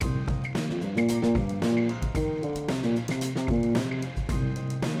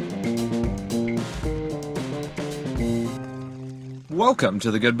Welcome to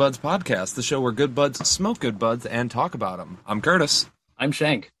the Good Buds Podcast, the show where good buds smoke good buds and talk about them. I'm Curtis. I'm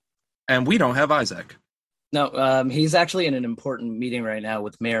Shank. And we don't have Isaac. No, he's actually in an important meeting right now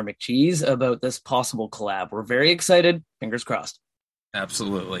with Mayor McCheese about this possible collab. We're very excited. Fingers crossed.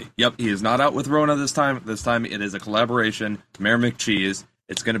 Absolutely. Yep, he is not out with Rona this time. This time it is a collaboration. Mayor McCheese.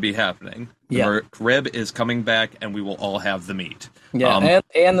 It's going to be happening. The rib is coming back, and we will all have the meat. Yeah,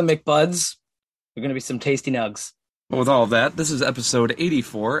 and the McBuds. They're going to be some tasty nugs. With all of that, this is episode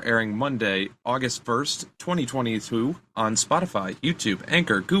 84, airing Monday, August 1st, 2022, on Spotify, YouTube,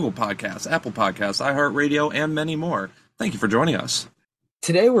 Anchor, Google Podcasts, Apple Podcasts, iHeartRadio, and many more. Thank you for joining us.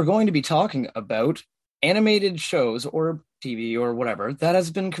 Today we're going to be talking about animated shows or TV or whatever that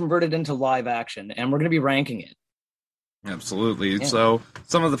has been converted into live action, and we're going to be ranking it. Absolutely. Yeah. So,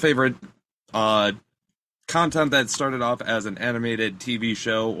 some of the favorite content that started off as an animated TV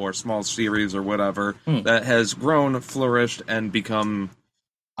show or small series or whatever that has grown, flourished, and become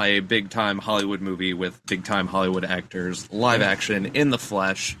a big-time Hollywood movie with big-time Hollywood actors, live action, in the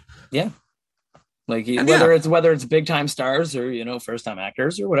flesh. Yeah. Like, whether it's big-time stars or, first-time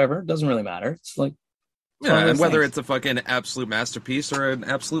actors or whatever, it doesn't really matter. It's like... Yeah, and whether it's a fucking absolute masterpiece or an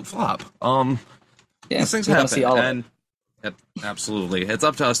absolute flop. These things happen. See all of it. Absolutely. It's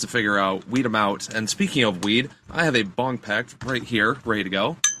up to us to figure out, weed them out. And speaking of weed, I have a bong packed right here, ready to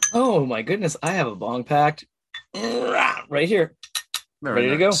go. Oh my goodness, I have a bong packed right here. Ready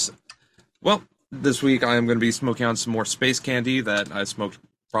to go. Well, this week I am going to be smoking on some more space candy that I smoked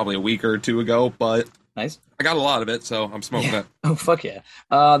probably a week or two ago, but nice. I got a lot of it, so I'm smoking it. Oh, fuck yeah.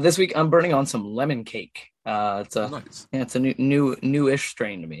 This week I'm burning on some lemon cake. It's a newish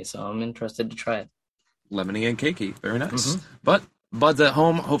strain to me, so I'm interested to try it. Lemony and cakey. Very nice. But, buds at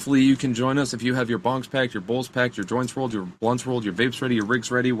home, hopefully you can join us if you have your bongs packed, your bowls packed, your joints rolled, your blunts rolled, your vapes ready, your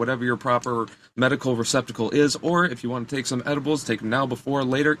rigs ready, whatever your proper medical receptacle is, or if you want to take some edibles, take them now, before,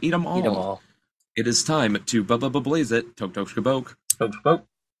 later, eat them all. Eat them all. It is time to blaze it. Tok tok shkaboke. Tok shkaboke.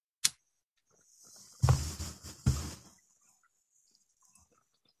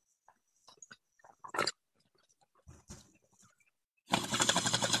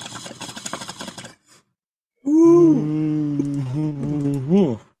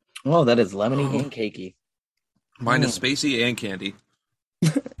 Oh, that is lemony and cakey. Mine is spacey and candy.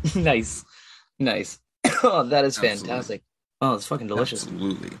 Nice. Oh, that is fantastic. Oh, it's fucking delicious.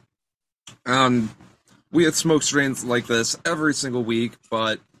 Absolutely. We have smoke strains like this every single week,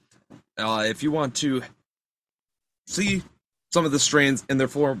 but if you want to see some of the strains in their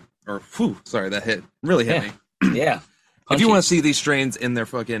form, that really hit me. Yeah. If you want to see these strains in their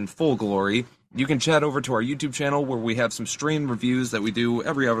fucking full glory, you can chat over to our YouTube channel where we have some strain reviews that we do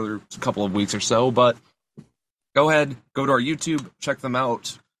every other couple of weeks or so, but go ahead, go to our YouTube, check them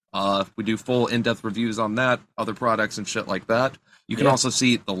out. We do full in-depth reviews on that, other products and shit like that. You can also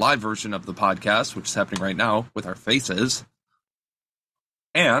see the live version of the podcast, which is happening right now with our faces.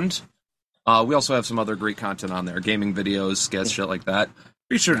 And we also have some other great content on there, gaming videos, sketch, shit like that.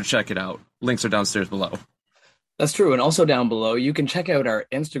 Be sure to check it out. Links are downstairs below. That's true. And also down below, you can check out our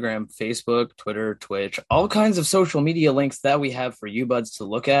Instagram, Facebook, Twitter, Twitch, all kinds of social media links that we have for you buds to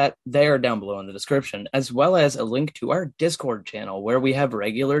look at. They are down below in the description, as well as a link to our Discord channel where we have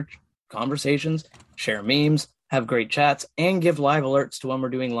regular conversations, share memes, have great chats, and give live alerts to when we're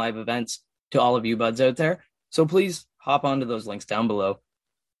doing live events to all of you buds out there. So please hop onto those links down below.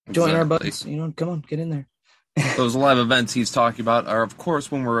 Join our buds. Come on, get in there. Those live events he's talking about are, of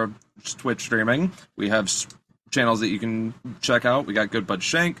course, when we're Twitch streaming. We have channels that you can check out. We got Good Buds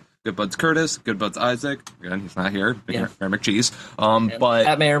Shank, Good Buds Curtis, Good Buds Isaac. Again, he's not here. Mayor McCheese. But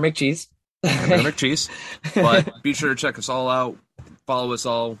at Mayor McCheese. Mayor McCheese. But be sure to check us all out. Follow us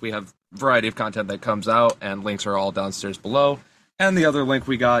all. We have a variety of content that comes out, and links are all downstairs below. And the other link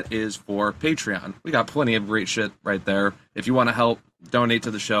we got is for Patreon. We got plenty of great shit right there. If you want to help donate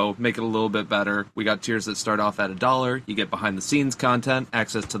to the show, make it a little bit better, we got tiers that start off at $1. You get behind-the-scenes content,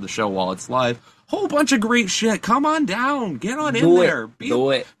 access to the show while it's live. Whole bunch of great shit. Come on down. Get on in there.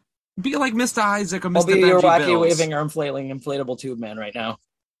 Do it. Be like Mr. Isaac or Mr. I'll be your wacky Bills. waving arm flailing inflatable tube man right now.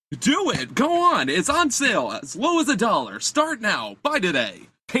 Do it. Go on. It's on sale. As low as $1. Start now. Buy today.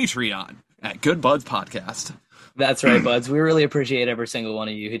 Patreon at Good Buds Podcast. That's right, buds. We really appreciate every single one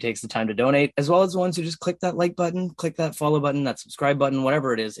of you who takes the time to donate, as well as the ones who just click that like button, click that follow button, that subscribe button,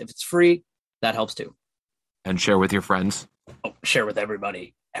 whatever it is. If it's free, that helps too. And share with your friends. Oh, share with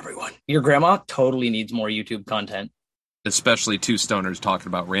everybody. Everyone. Your grandma totally needs more YouTube content. Especially two stoners talking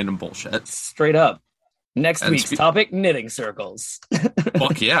about random bullshit. Straight up. Next week's topic, knitting circles.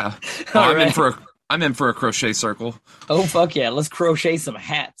 Fuck yeah. I'm in for a crochet circle. Oh fuck yeah! Let's crochet some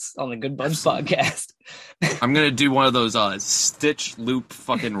hats on the Good Buds podcast. I'm gonna do one of those stitch loop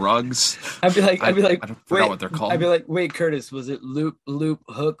fucking rugs. I'd be like, I wait, forgot what they're called. I'd be like, wait, Curtis, was it loop,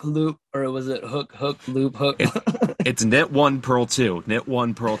 hook, loop, or was it hook, loop, hook? It's knit 1, purl 2, knit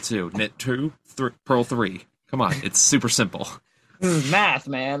 1, purl 2, knit 2, purl 3. Come on, it's super simple. This is math,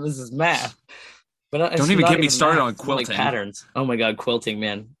 man. This is math. But don't even get me started on quilting. Like patterns. Oh my god, quilting,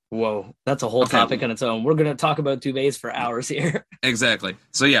 man. Whoa, that's a whole topic on its own. We're gonna talk about duvets for hours here. Exactly.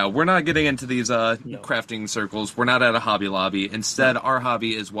 So yeah, we're not getting into these crafting circles. We're not at a Hobby Lobby. Instead, our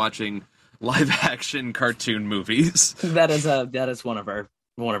hobby is watching live action cartoon movies. That is one of our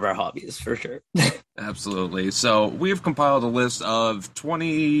hobbies for sure. Absolutely. So we've compiled a list of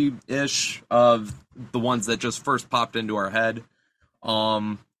 20-ish of the ones that just first popped into our head.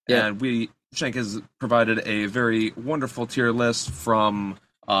 And Shank has provided a very wonderful tier list from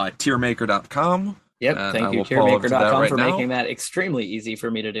tiermaker.com. Yep, thank you, tiermaker.com, for making that extremely easy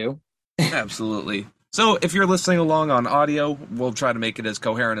for me to do. Absolutely. So if you're listening along on audio, we'll try to make it as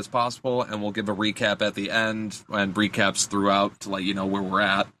coherent as possible, and we'll give a recap at the end and recaps throughout to let you know where we're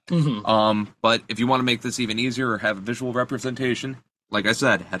at. Mm-hmm. But if you want to make this even easier or have a visual representation, like I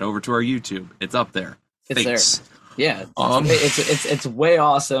said, head over to our YouTube. It's up there. It's there. Yeah, it's way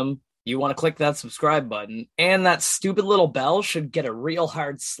awesome. You want to click that subscribe button, and that stupid little bell should get a real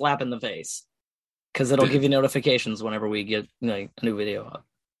hard slap in the face, because it'll give you notifications whenever we get a new video up.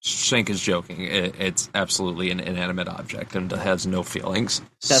 Shank is joking. It's absolutely an inanimate object and has no feelings.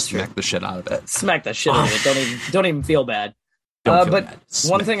 That's Smack true. The shit out of it. Smack the shit out of it. Don't even feel bad. But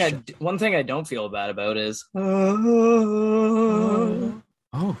one thing I don't feel bad about is oh,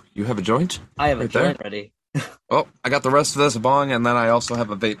 you have a joint? I have a joint ready. Oh, I got the rest of this bong, and then I also have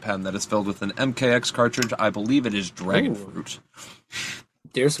a vape pen that is filled with an MKX cartridge. I believe it is dragon fruit.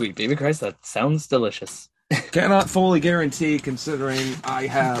 Dear sweet baby Christ, that sounds delicious. Cannot fully guarantee, considering I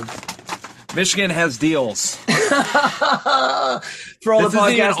have... Michigan has deals. For all the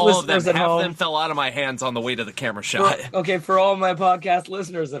podcast listeners at home. Half of them fell out of my hands on the way to the camera shot. For all my podcast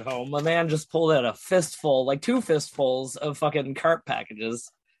listeners at home, my man just pulled out a fistful, like 2 fistfuls of fucking cart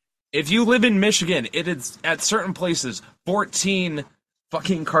packages. If you live in Michigan, it is, at certain places, 14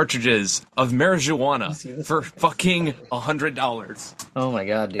 fucking cartridges of marijuana for fucking $100. Oh my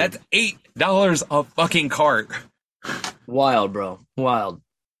god, dude. That's $8 a fucking cart. Wild, bro. Wild.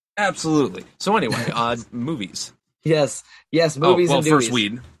 Absolutely. So anyway, movies. Yes, movies and doobies. First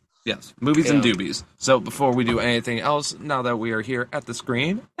weed. Yes, movies and doobies. So before we do anything else, now that we are here at the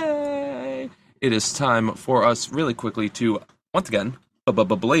screen, it is time for us really quickly to, once again,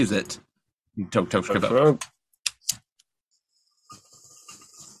 blaze it. Tok Kavok.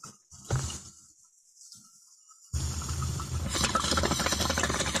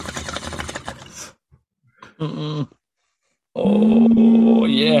 Oh,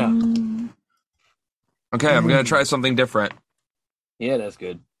 yeah. Okay, I'm going to try something different. Yeah, that's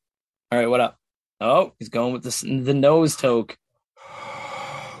good. All right, what up? Oh, he's going with the nose toke.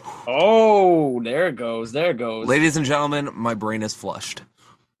 Oh, there it goes. Ladies and gentlemen, my brain is flushed.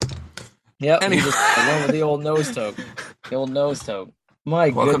 Yep, anyway. I went with the old nose toke.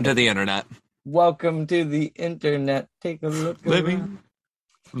 Welcome to the internet. Welcome to the internet. Take a look. Living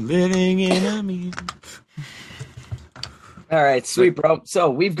in a meme. All right, sweet, bro.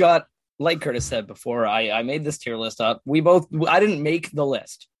 So we've got, like Curtis said before, I made this tier list up. I didn't make the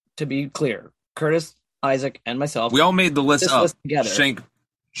list, to be clear. Curtis, Isaac, and myself. We all made the list up. List together.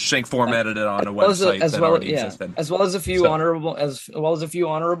 Shank formatted it on a website that already existed. As well as a few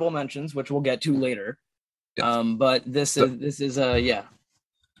honorable mentions, which we'll get to later. Yes. But this is yeah.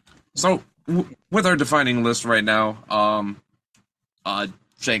 So with our defining list right now,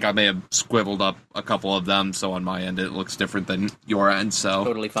 Shank, I may have scribbled up a couple of them, so on my end it looks different than your end. So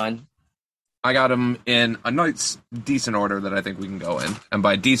totally fine. I got them in a nice, decent order that I think we can go in, and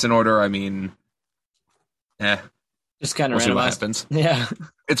by decent order I mean, just kind of we'll see what happens. Yeah,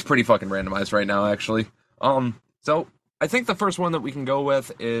 it's pretty fucking randomized right now, actually. So I think the first one that we can go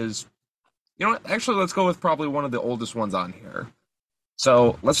with is, you know what? Actually, let's go with probably one of the oldest ones on here.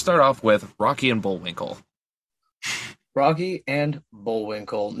 So let's start off with Rocky and Bullwinkle. Rocky and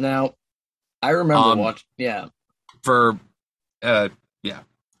Bullwinkle. Now, I remember watching. Yeah.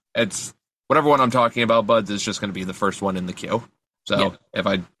 It's whatever one I'm talking about, Buds, is just going to be the first one in the queue. So if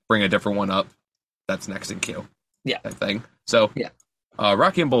I bring a different one up, that's next in queue. Yeah. That thing. So yeah.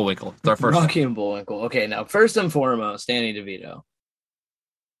 Rocky and Bullwinkle. It's our first Rocky and Bullwinkle. Okay, now first and foremost, Danny DeVito.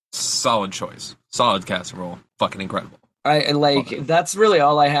 Solid choice. Solid casserole. Fucking incredible. That's really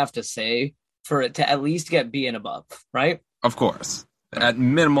all I have to say for it to at least get B and above, right? Of course. At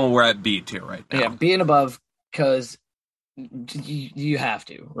minimum, we're at B tier right now. Yeah, B and above, because you have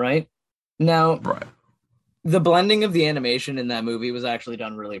to, right? Now, Right. the blending of the animation in that movie was actually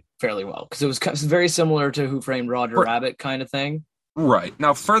done really fairly well, because it was very similar to Who Framed Roger Rabbit kind of thing. Right.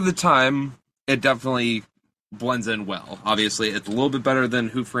 Now, for the time, it definitely blends in well. Obviously, it's a little bit better than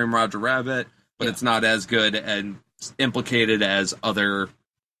Who Framed Roger Rabbit, but it's not as good and implicated as other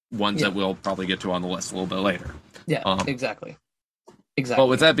ones that we'll probably get to on the list a little bit later. Yeah, exactly. But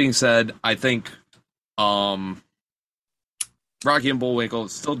with that being said, I think Rocky and Bullwinkle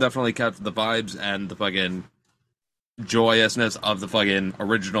still definitely kept the vibes and the fucking joyousness of the fucking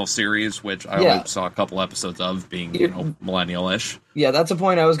original series, which I only saw a couple episodes of, being, millennial-ish. Yeah, that's a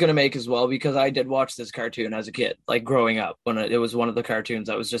point I was going to make as well, because I did watch this cartoon as a kid, like growing up, when it was one of the cartoons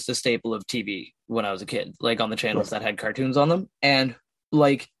that was just a staple of TV when I was a kid, like on the channels that had cartoons on them. And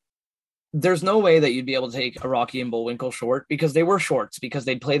like, there's no way that you'd be able to take a Rocky and Bullwinkle short, because they were shorts, because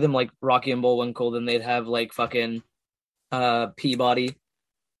they'd play them like Rocky and Bullwinkle, then they'd have like fucking Peabody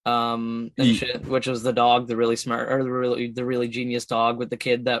and shit, which was the dog, the really smart, or the really genius dog with the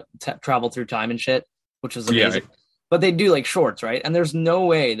kid that traveled through time and shit, which was amazing. But they do like shorts, right? And there's no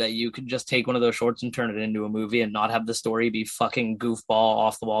way that you could just take one of those shorts and turn it into a movie and not have the story be fucking goofball,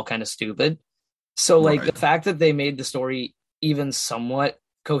 off the wall, kind of stupid. So like the fact that they made the story even somewhat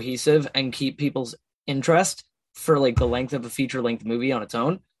cohesive and keep people's interest for like the length of a feature length movie on its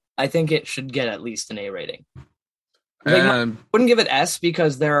own, I think it should get at least an A rating. Like, wouldn't give it S,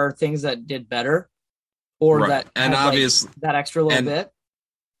 because there are things that did better, or that and obviously that extra little bit.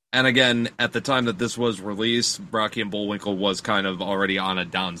 And again, at the time that this was released, Rocky and Bullwinkle was kind of already on a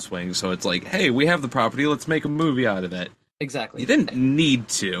downswing. So it's like, hey, we have the property, let's make a movie out of it. Exactly. You didn't need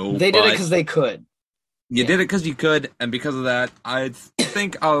to. They did it because they could. You did it because you could, and because of that, I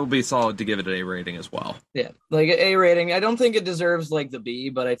think I'll be solid to give it an A rating as well. Yeah, like an A rating. I don't think it deserves like the B,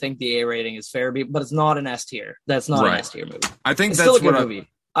 but I think the A rating is fair. But it's not an S tier. That's not an S tier movie. I think it's that's still a good movie.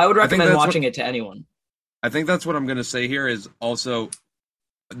 I would recommend watching it to anyone. I think that's what I'm going to say here is also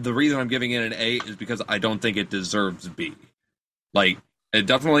the reason I'm giving it an A is because I don't think it deserves B. Like, it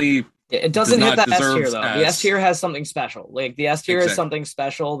definitely... It doesn't hit that S tier, though. The S tier has something special. Like, the S tier is something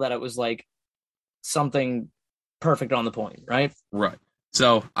special that it was, like, something perfect on the point, right? Right.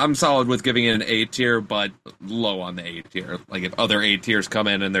 So, I'm solid with giving it an A tier, but low on the A tier. Like, if other A tiers come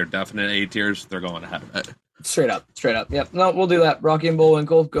in and they're definite A tiers, they're going ahead of it. Straight up. Yep. No, we'll do that. Rocky and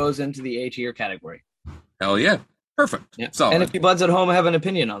Bullwinkle goes into the A tier category. Hell yeah. Perfect. Yeah. And if you buds at home have an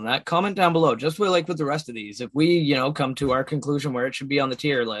opinion on that, comment down below. Just like with the rest of these. If we, come to our conclusion where it should be on the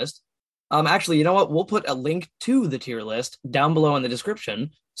tier list, actually, you know what? We'll put a link to the tier list down below in the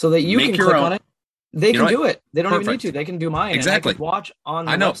description so that you can click on it. They can do it. They don't even need to. They can do mine. Exactly. And I can watch on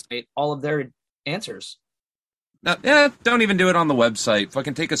the website all of their answers. Don't even do it on the website.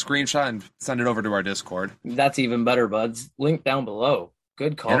 Fucking take a screenshot and send it over to our Discord. That's even better, buds. Link down below.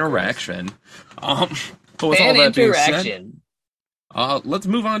 Good call. Interaction. But with all that being said, let's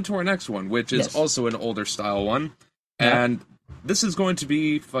move on to our next one, which is also an older style one. Yeah. And this is going to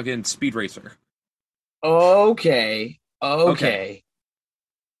be fucking Speed Racer. Okay.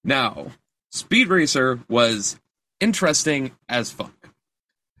 Now, Speed Racer was interesting as fuck.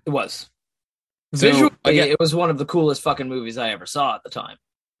 It was. Visually, it was one of the coolest fucking movies I ever saw at the time.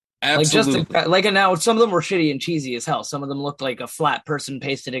 Absolutely. And now some of them were shitty and cheesy as hell. Some of them looked like a flat person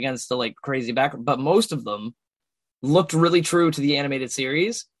pasted against the like crazy background, but most of them looked really true to the animated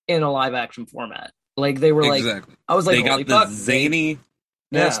series in a live action format. Like they were exactly. I was like, they got the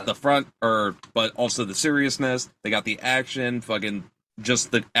zaniness, the front, but also the seriousness. They got the action, fucking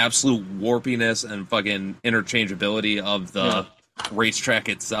just the absolute warpiness and fucking interchangeability of the racetrack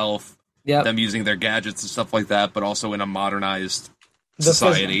itself. Yeah, them using their gadgets and stuff like that, but also in a modernized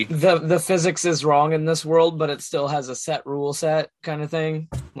society. The physics is wrong in this world, but it still has a set rule set kind of thing.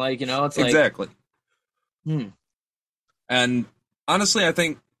 Like, it's like... Exactly. And honestly, I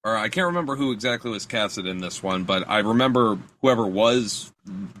think, or I can't remember who exactly was casted in this one, but I remember whoever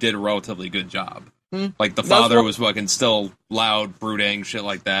did a relatively good job. Like, the father was fucking still loud, brooding, shit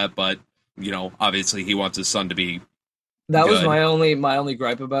like that, but, obviously he wants his son to be That good. was my only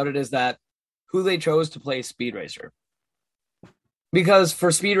gripe about it, is that who they chose to play Speed Racer. Because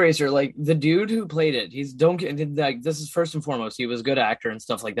for Speed Racer, like the dude who played it, this is first and foremost, he was a good actor and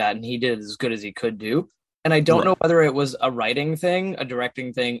stuff like that, and he did as good as he could do. And I don't know whether it was a writing thing, a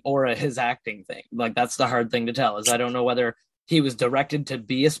directing thing, or his acting thing. Like that's the hard thing to tell, is I don't know whether he was directed to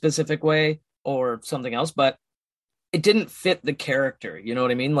be a specific way or something else, but it didn't fit the character. You know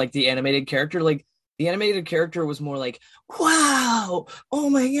what I mean? Like the animated character, was more like, wow, oh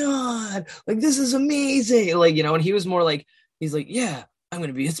my God, like this is amazing. Like, and he was more like He's like, yeah, I'm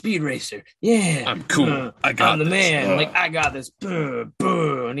gonna be a speed racer. Yeah, I'm cool. I got I'm the this. man. Like, I got this.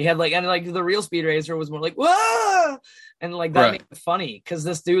 And he had like, and like the real speed racer was more like, whoa, and like that Right. made it funny because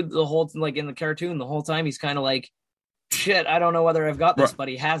this dude, the whole like in the cartoon, the whole time he's kind of like, shit, I don't know whether I've got this, Right. but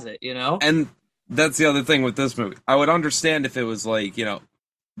he has it, you know. And that's the other thing with this movie. I would understand if it was like,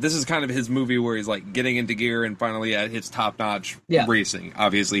 this is kind of his movie where he's like getting into gear and finally at his top notch Yeah. racing.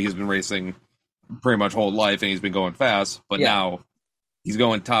 Obviously, he's been racing pretty much whole life and he's been going fast, but Yeah. now he's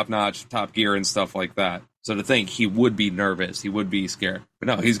going top notch, top gear and stuff like that. So to think he would be nervous, he would be scared. But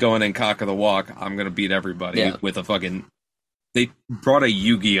no, he's going in cock of the walk. I'm going to beat everybody Yeah. with a fucking. They brought a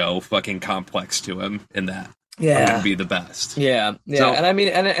Yu-Gi-Oh fucking complex to him in that. I'm Yeah. going to be the best. Yeah, So- and I mean,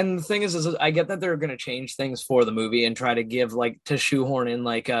 and the thing is I get that they're going to change things for the movie and try to give like to shoehorn in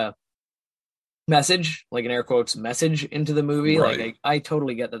like a message, like an air quotes message into the movie. Right. Like I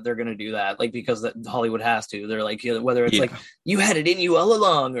totally get that they're going to do that, like because that Hollywood has to. They're like, whether it's Yeah. like you had it in you all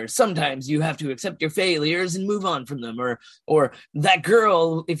along, or sometimes you have to accept your failures and move on from them, or that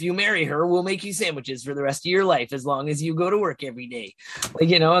girl, if you marry her, will make you sandwiches for the rest of your life as long as you go to work every day,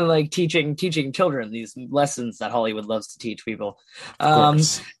 like and like teaching children these lessons that Hollywood loves to teach people, Of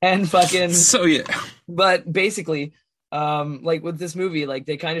course. and fucking. So yeah. But basically, like with this movie, like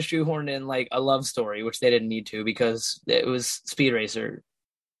they kind of shoehorned in like a love story, which they didn't need to because it was Speed Racer.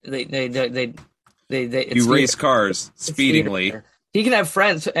 They it's You Speed race cars Racer. It's Speed speedingly. Racer. He can have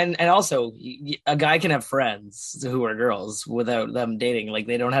friends, and also a guy can have friends who are girls without them dating. Like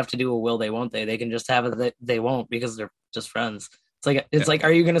they don't have to do a will they won't they. They can just have it that they won't because they're just friends. It's like,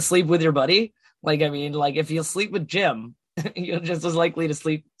 are you gonna sleep with your buddy? Like, I mean, like if you sleep with Jim, you're just as likely to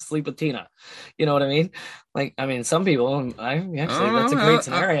sleep with Tina. You know what I mean? Like, I mean, some people, that's a great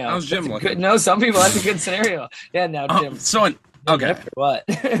scenario. How's Jim That's a looking? good- no, some people, that's a good scenario. Yeah, now Jim. Okay, Or what?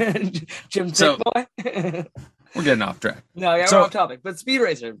 Jim So- Thick Boy? we're getting off track. No, yeah, So- we're off topic. But Speed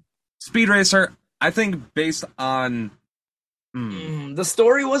Racer, Speed Racer, I think based on the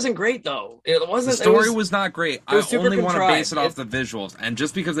story wasn't great though. It the wasn't. story was not great. I was super only want to contrived. base it off the visuals, and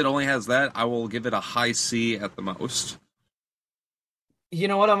just because it only has that, I will give it a high C at the most. You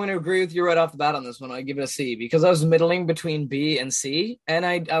know what? I'm going to agree with you right off the bat on this one. I give it a C because I was middling between B and C, and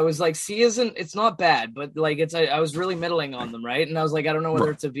I was like, C isn't. It's not bad, but like I was really middling on them, right? And I was like, I don't know whether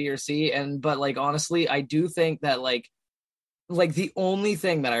Right. it's a B or C, but like honestly, I do think that like the only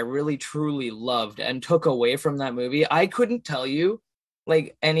thing that I really truly loved and took away from that movie, I couldn't tell you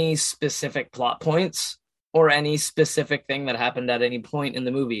like any specific plot points or any specific thing that happened at any point in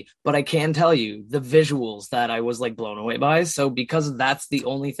the movie, but I can tell you the visuals that I was like blown away by. So because that's the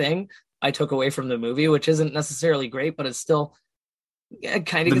only thing I took away from the movie, which isn't necessarily great, but it's still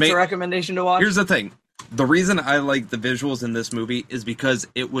kind of gets a recommendation to watch. Here's the thing. The reason I like the visuals in this movie is because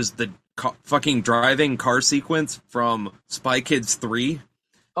it was the fucking driving car sequence from Spy Kids 3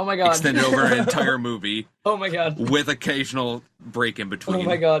 Oh my god! extended over an entire movie Oh my god! with occasional break in between. Oh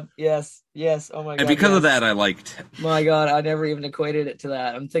my god! Yes, yes. Oh my god! And because yes. of that, I liked it. My god, I never even equated it to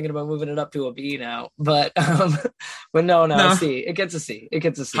that. I'm thinking about moving it up to a B now, but no, No. C. It gets a C. It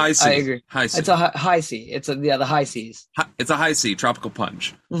gets a C. High C. I agree. High C. It's a high C. It's the high C's. It's a high C, tropical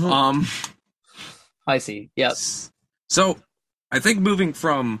punch. Mhm. High C. Yep. So I think moving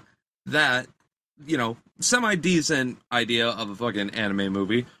from that, semi-decent idea of a fucking anime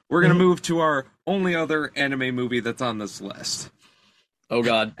movie, we're going to move to our only other anime movie that's on this list. Oh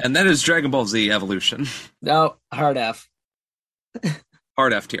god. And that is Dragon Ball Z Evolution. No, hard F.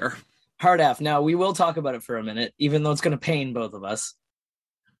 Hard F tier. Hard F. Now we will talk about it for a minute, even though it's going to pain both of us.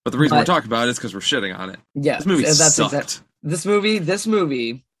 But the reason we're But- talking about it is because we're shitting on it. Yeah, This movie that's sucked. exact- This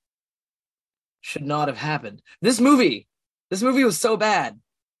movie should not have happened. This movie was so bad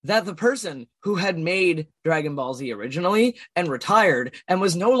that the person who had made Dragon Ball Z originally and retired and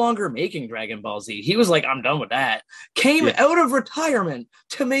was no longer making Dragon Ball Z, he was like, I'm done with that, came Yeah. out of retirement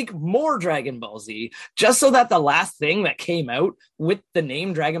to make more Dragon Ball Z, just so that the last thing that came out with the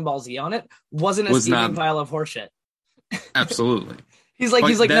name Dragon Ball Z on it wasn't a Was steaming not- pile of horseshit. Absolutely. He's like, But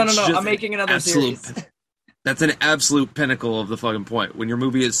no, that's I'm just making another absolute- series. That's an absolute pinnacle of the fucking point. When your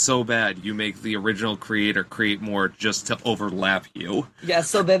movie is so bad, you make the original creator create more just to overlap you. Yeah,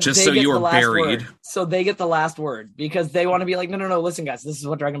 so then Just they so get you the are last buried. word. So they get the last word because they want to be like, no, listen, guys, this is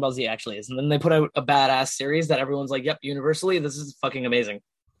what Dragon Ball Z actually is. And then they put out a badass series that everyone's like, yep, universally, this is fucking amazing.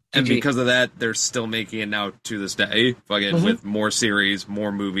 And GG. because of that, they're still making it now to this day, fucking Mhm. with more series,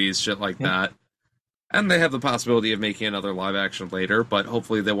 more movies, shit like Yeah. that. And they have the possibility of making another live action later, but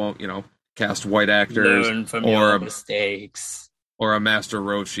hopefully they won't, cast white actors Learn from or your a- mistakes. or a Master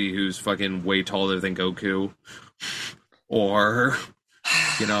Roshi who's fucking way taller than Goku. Or,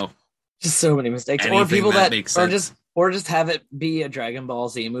 Just so many mistakes. Or Anything people that that makes or sense. just Or just have it be a Dragon Ball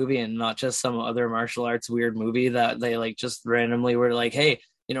Z movie and not just some other martial arts weird movie that they like just randomly were like, hey,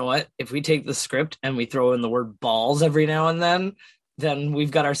 you know what? If we take the script and we throw in the word balls every now and then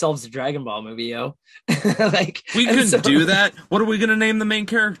we've got ourselves a Dragon Ball movie, yo. Like We couldn't do that. What are we gonna name the main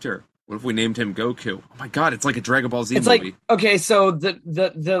character? What if we named him Goku? Oh my god, it's like a Dragon Ball Z it's movie. like, okay, so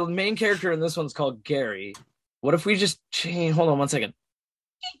the main character in this one's called Gary. What if we just change? Hold on one second.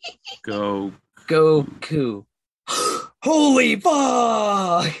 Goku. Holy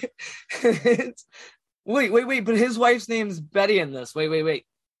fuck! Wait, but his wife's name's Betty in this. Wait.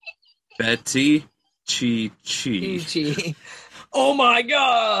 Betty Chi. Ichi. Oh my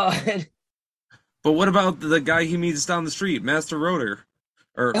god! But what about the guy he meets down the street, Master Rotor?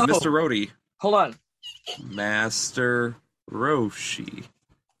 Or Oh. Mr. Rhodey? Hold on. Master Roshi.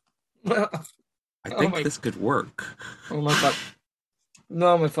 I think my- this could work. Oh my fuck.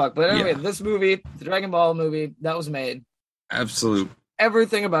 No, my fuck. But anyway, Yeah. this movie, the Dragon Ball movie that was made, Absolute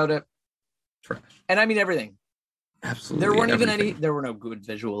everything about it, trash. and I mean everything. Absolutely. There weren't even everything. there were no good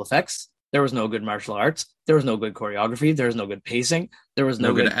visual effects. There was no good martial arts. There was no good choreography. There was no good pacing. There was no,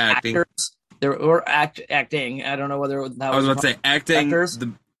 No good good acting. actors. There or acting. I don't know whether that I was was about to say, acting. actors.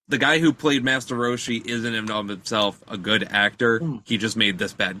 The guy who played Master Roshi isn't in and of himself a good actor. Mm. He just made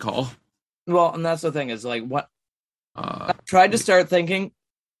this bad call. Well, and that's the thing is like what Uh, I tried to start thinking.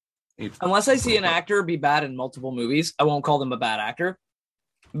 it- Unless I see an actor be bad in multiple movies, I won't call them a bad actor.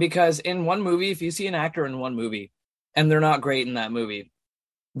 Because in one movie, if you see an actor in one movie and they're not great in that movie,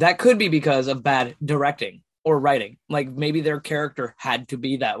 that could be because of bad directing or writing. Like maybe their character had to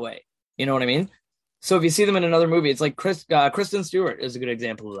be that way. You know what I mean? So if you see them in another movie, it's like Kristen Stewart is a good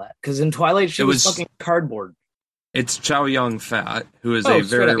example of that. Because in Twilight, she It was was- fucking cardboard. It's Chow Yun Fat, who is Oh, a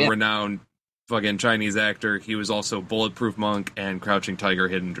straight very up, yeah. renowned fucking Chinese actor. He was also Bulletproof Monk and Crouching Tiger,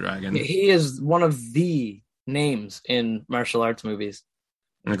 Hidden Dragon. He is one of the names in martial arts movies.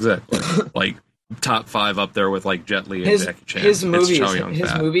 Exactly. Like top 5 up there with like Jet Li and his Jackie Chan. his It's movies Chow Yun his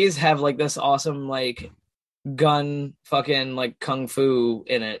Fat. movies have like this awesome like gun fucking like kung fu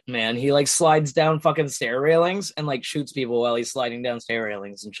in it, man. He like slides down fucking stair railings and like shoots people while he's sliding down stair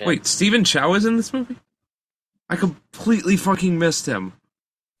railings and shit. Wait, Stephen Chow is in this movie? I completely fucking missed him.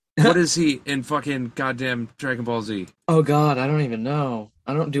 What is he in fucking goddamn Dragon Ball Z? Oh god, I don't even know.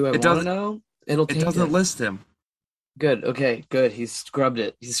 I don't do I It want to doesn't- know? It'll It take doesn't it. list him. Good, okay, good. He scrubbed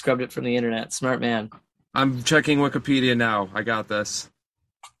it. He scrubbed it from the internet. Smart man. I'm checking Wikipedia now. I got this.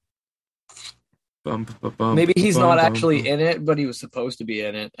 Maybe he's not actually in it, but he was supposed to be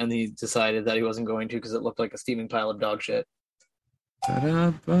in it, and he decided that he wasn't going to because it looked like a steaming pile of dog shit.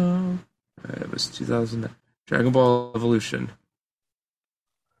 Ta-da-ba. It was 2000. Dragon Ball Evolution.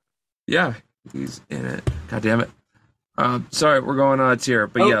 Yeah, he's in it. God damn it. Sorry, we're going on a tier,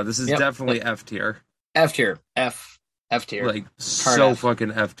 but Oh, yeah, this is yep, definitely yep. F tier. F tier. F tier. Like so F.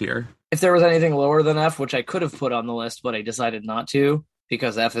 fucking F tier. If there was anything lower than F, which I could have put on the list, but I decided not to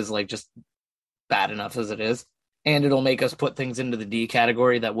because F is like just bad enough as it is. And it'll make us put things into the D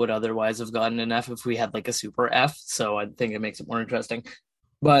category that would otherwise have gotten an F if we had like a super F. So I think it makes it more interesting.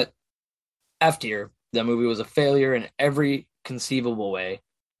 But F tier, that movie was a failure in every conceivable way.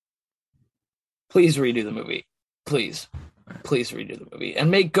 Please redo the movie. Please redo the movie and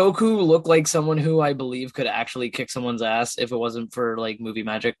make Goku look like someone who I believe could actually kick someone's ass if it wasn't for like movie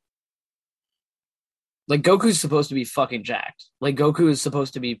magic. Like Goku's supposed to be fucking jacked. Like Goku is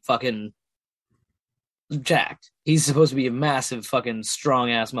supposed to be fucking jacked. He's supposed to be a massive fucking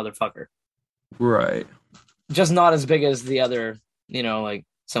strong ass motherfucker. Right. Just not as big as the other, like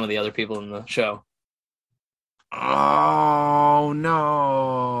some of the other people in the show. Oh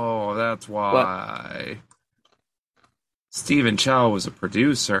no, that's why. Stephen Chow was a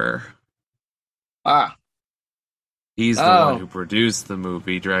producer. Ah. He's the Oh. one who produced the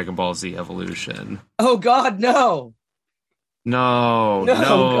movie Dragon Ball Z Evolution. Oh God, no. No, No, no.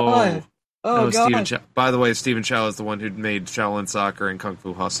 God. Oh No, God. Stephen Chow. By the way, Stephen Chow is the one who made Shaolin Soccer and Kung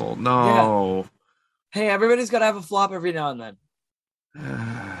Fu Hustle. No. Hey, everybody's got to have a flop every now and then.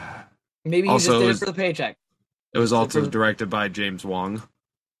 Maybe he Also, just it did was- it for the paycheck. It was also For- directed by James Wong,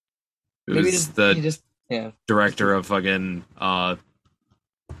 who Maybe is the he just yeah. director of fucking God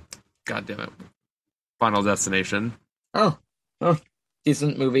damn it, Final Destination. Oh,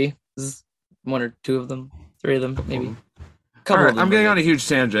 decent movie. This is one or two of them, three of them, maybe. All Couple right, of them, I'm getting on maybe. a huge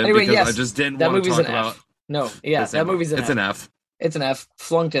tangent Anyway, because yes, I just didn't that want to movie's talk an about. F. No, yeah, this that anymore. movie's an It's F. an F. It's an F.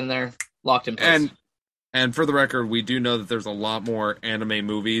 Flunked in there, locked in place. And for the record, we do know that there's a lot more anime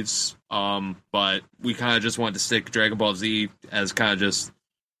movies, but we kind of just wanted to stick Dragon Ball Z as kind of just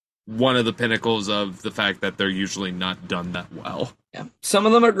one of the pinnacles of the fact that they're usually not done that well. Yeah, some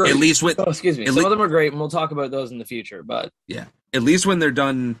of them are great. At least with, oh, excuse me, some of them are great, and we'll talk about those in the future. But yeah, at least when they're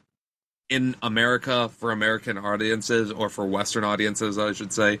done in America for American audiences or for Western audiences, I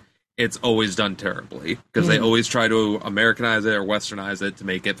should say, it's always done terribly because they always try to Americanize it or Westernize it to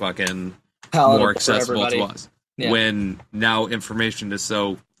make it fucking more accessible to us. Yeah. When now information is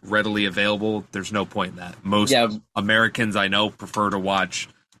so readily available, there's no point in that. Most Americans I know prefer to watch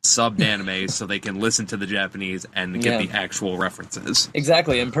subbed anime so they can listen to the Japanese and get the actual references.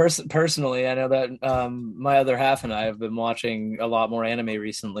 Exactly. And personally, I know that my other half and I have been watching a lot more anime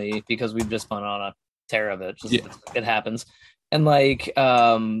recently because we've just been on a tear of it. It happens. And like,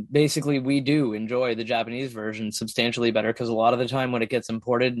 basically we do enjoy the Japanese version substantially better because a lot of the time when it gets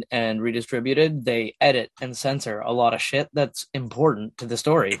imported and redistributed, they edit and censor a lot of shit that's important to the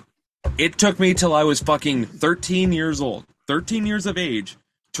story. It took me till I was fucking 13 years old, 13 years of age,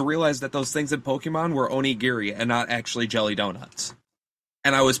 to realize that those things in Pokemon were onigiri and not actually jelly donuts.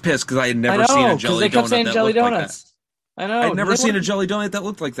 And I was pissed because I had never seen a jelly donut that looked like that. I know. I'd never seen a jelly donut that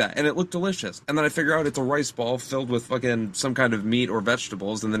looked like that, and it looked delicious. And then I figure out it's a rice ball filled with fucking some kind of meat or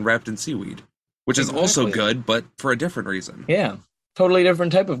vegetables and then wrapped in seaweed, which is also good, but for a different reason. Yeah, totally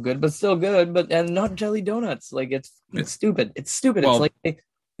different type of good, but still good, and not jelly donuts. Like, it's stupid. It's stupid. Well, it's like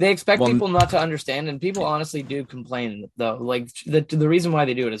they expect people not to understand, and people honestly do complain, though. Like, the reason why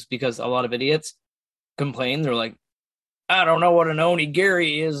they do it is because a lot of idiots complain. They're like, I don't know what an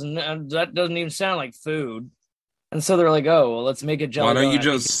onigiri is, and that doesn't even sound like food. And so they're like, oh, well, let's make a jelly donut. Why don't you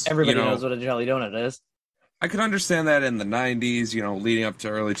just, everybody knows what a jelly donut is. I could understand that in the 90s, leading up to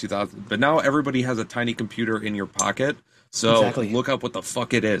early 2000s. But now everybody has a tiny computer in your pocket. So look up what the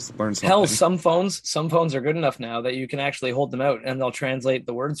fuck it is. Learn something. Hell, some phones are good enough now that you can actually hold them out and they'll translate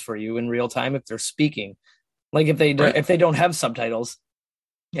the words for you in real time if they're speaking. Like if they don't have subtitles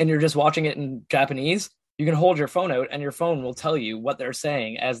and you're just watching it in Japanese, you can hold your phone out and your phone will tell you what they're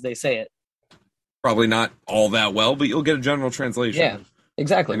saying as they say it. Probably not all that well, but you'll get a general translation. Yeah,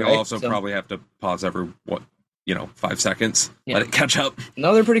 exactly. And you'll also probably have to pause every, 5 seconds. Yeah. Let it catch up.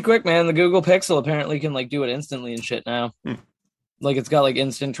 No, they're pretty quick, man. The Google Pixel apparently can, do it instantly and shit now. Like, it's got,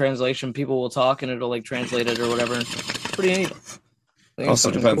 instant translation. People will talk, and it'll, translate it or whatever. It's pretty neat.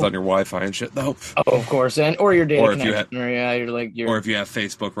 Also depends on your Wi-Fi and shit, though. Oh, of course. Or your data connection. Or if you have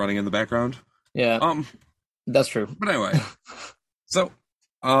Facebook running in the background. Yeah. That's true. But anyway. So,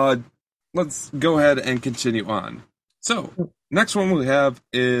 let's go ahead and continue on. So, next one we have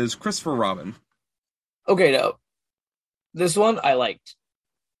is Christopher Robin. Okay, now, this one I liked.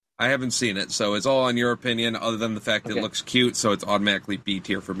 I haven't seen it, so it's all on your opinion, other than the fact that it looks cute, so it's automatically B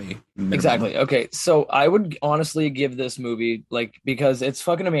tier for me. Minimum. Exactly. Okay, so I would honestly give this movie, because it's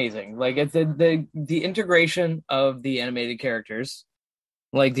fucking amazing. It's the integration of the animated characters.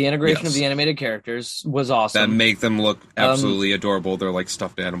 The integration of the animated characters was awesome. That make them look absolutely adorable. They're like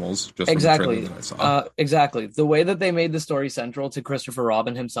stuffed animals, just exactly. From the trailer that I saw. Exactly. The way that they made the story central to Christopher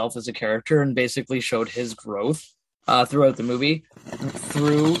Robin himself as a character and basically showed his growth throughout the movie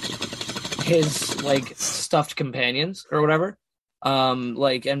through his stuffed companions or whatever.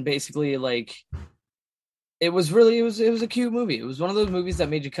 And basically it was a cute movie. It was one of those movies that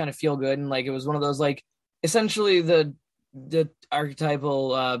made you kind of feel good, and it was one of those essentially the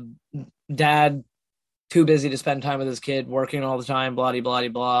archetypal dad too busy to spend time with his kid, working all the time, blah blah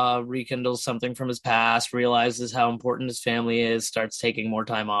blah, rekindles something from his past, realizes how important his family is, starts taking more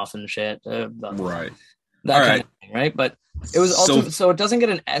time off and shit. Right. That kind of thing, right? But it was also so it doesn't get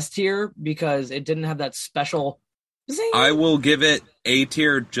an S tier because it didn't have that special zing. I will give it A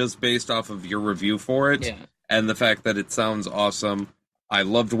tier just based off of your review for it and the fact that it sounds awesome. I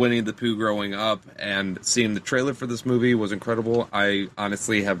loved Winnie the Pooh growing up, and seeing the trailer for this movie was incredible. I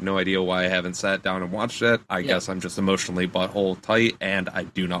honestly have no idea why I haven't sat down and watched it. I guess I'm just emotionally butthole tight, and I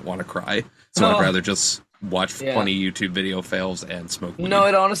do not want to cry. So I'd rather just watch funny YouTube video fails and smoke weed. No,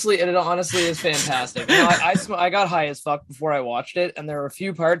 it honestly is fantastic. I got high as fuck before I watched it, and there were a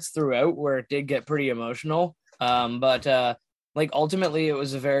few parts throughout where it did get pretty emotional. But ultimately, it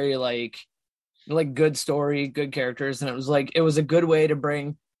was a very good story, good characters, and it was a good way to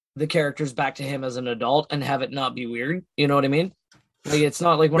bring the characters back to him as an adult and have it not be weird. You know what I mean? It's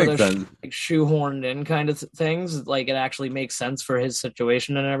not one of those shoehorned in kind of things. It actually makes sense for his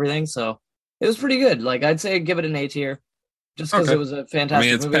situation and everything. So it was pretty good. I'd say give it an A tier, just because it was a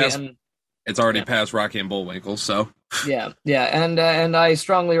fantastic movie. It's already past Rocky and Bullwinkle, so yeah, and I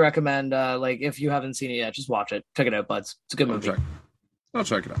strongly recommend if you haven't seen it yet, just watch it. Check it out, buds. It's a good movie. I'll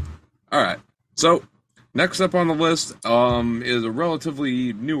check it out. All right. So, next up on the list is a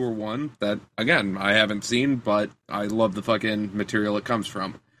relatively newer one that, again, I haven't seen, but I love the fucking material it comes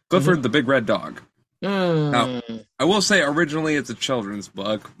from. Clifford the Big Red Dog. Now, I will say originally it's a children's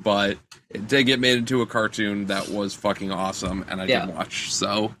book, but it did get made into a cartoon that was fucking awesome, and I Yeah. did watch,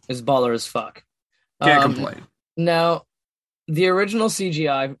 so It's baller as fuck. can't complain. Now, the original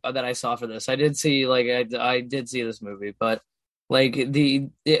CGI that I saw for this, I did see I did see this movie, but like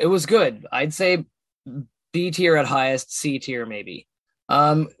it was good. I'd say B tier at highest, C tier maybe.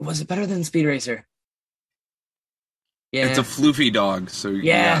 Was it better than Speed Racer? Yeah, It's a floofy dog, so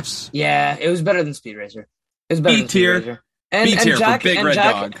yes. yeah, it was better than Speed Racer. It was better B than Speed tier. Racer. B tier for Big Red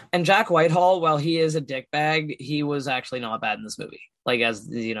Dog. And Jack Whitehall, while he is a dickbag, he was actually not bad in this movie. Like, as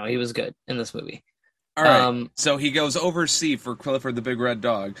you know, he was good in this movie. All right, so he goes over C for Clifford the Big Red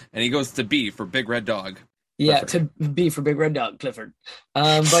Dog, and he goes to B for Big Red Dog. Yeah, Clifford. to B for Big Red Dog, Clifford.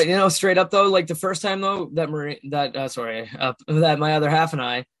 But you know, straight up though, like the first time though that that my other half and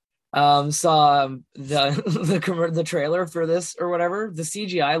I saw the trailer for this or whatever, the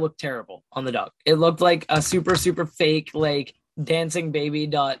CGI looked terrible on the dog. It looked like a super fake like dancing baby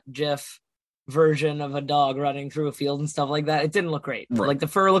gif version of a dog running through a field and stuff like that. It didn't look great. Right. Like the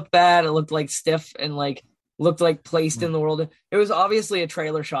fur looked bad. It looked like stiff and like looked like placed in the world. It was obviously a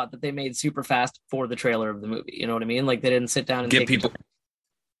trailer shot that they made super fast for the trailer of the movie. You know what I mean? Like they didn't sit down and Get people.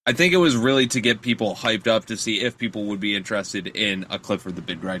 I think it was really to get people hyped up to see if people would be interested in a Clifford the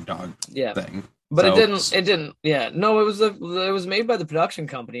Big Red Dog thing. But so, it didn't. Yeah, no, it was made by the production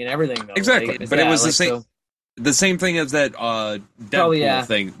company and everything. Though. Exactly, like, but it was like, the same. So, the same thing as that Deadpool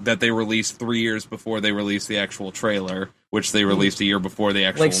thing that they released 3 years before they released the actual trailer, which they released a year before the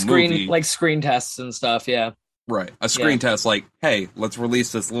actual movie. Like screen tests and stuff, yeah. Right. A screen test like, hey, let's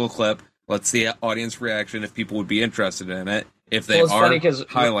release this little clip. Let's see audience reaction if people would be interested in it. If they are,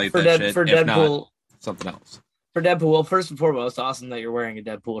 highlight that shit. For if Deadpool, not, something else. For Deadpool, well, first and foremost, awesome that you're wearing a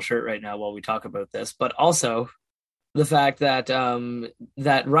Deadpool shirt right now while we talk about this. But also the fact that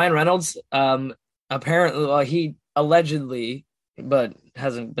that Ryan Reynolds apparently, he allegedly, but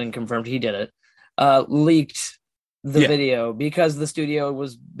hasn't been confirmed, he did it, leaked the video because the studio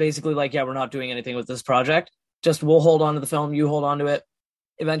was basically like, yeah, we're not doing anything with this project. Just we'll hold on to the film, you hold on to it.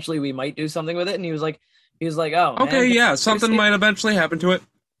 Eventually we might do something with it. And he was like, oh, okay, man, yeah, something might eventually happen to it.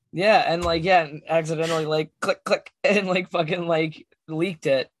 Yeah, and like, accidentally like click and like fucking like leaked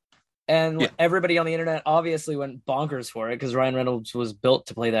it. And everybody on the internet obviously went bonkers for it because Ryan Reynolds was built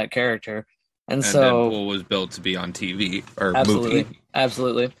to play that character. And so Deadpool was built to be on TV or absolutely, movie.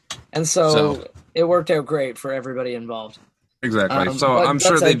 Absolutely. And so it worked out great for everybody involved. Exactly. So I'm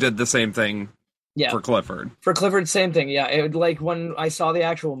sure they did the same thing for Clifford. For Clifford, same thing. Yeah. It like when I saw the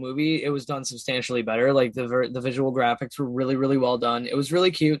actual movie, it was done substantially better. Like the visual graphics were really, really well done. It was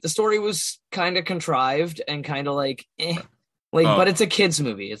really cute. The story was kind of contrived and kind of like, but it's a kid's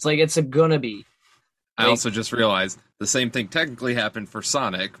movie. It's like, it's gonna be. I also just realized the same thing technically happened for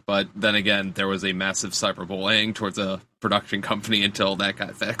Sonic, but then again, there was a massive cyberbullying towards a production company until that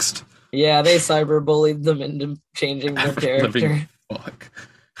got fixed. Yeah, they cyberbullied them into changing their character. Fuck.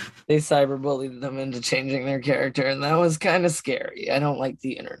 They cyberbullied them into changing their character, and that was kind of scary. I don't like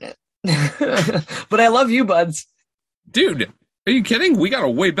the internet. But I love you, buds. Dude, are you kidding? We got a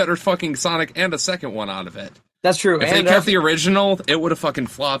way better fucking Sonic and a second one out of it. That's true. If they kept the original, it would have fucking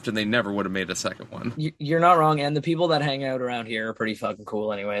flopped and they never would have made a second one. You're not wrong, and the people that hang out around here are pretty fucking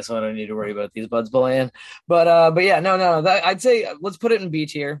cool anyway, so I don't need to worry about these buds bullying. But yeah, no, I'd say let's put it in B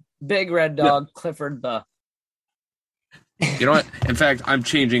tier. Big Red Dog, Clifford the. You know what? In fact, I'm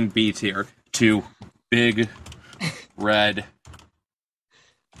changing B tier to Big Red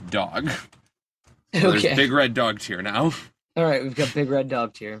Dog. So there's Big Red Dog tier now. All right, we've got Big Red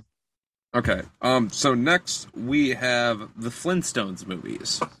Dog tier. Okay. So next we have the Flintstones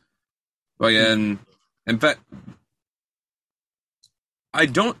movies. Again, in fact, I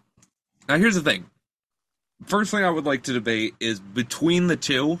don't. Now here's the thing. First thing I would like to debate is between the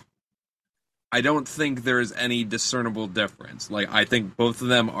two. I don't think there is any discernible difference. Like, I think both of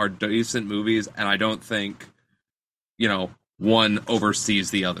them are decent movies, and I don't think, one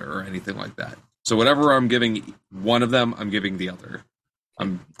oversees the other or anything like that. So whatever I'm giving one of them, I'm giving the other.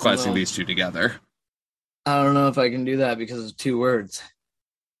 I'm classing these two together. I don't know if I can do that because of 2 words.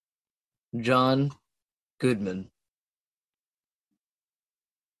 John Goodman.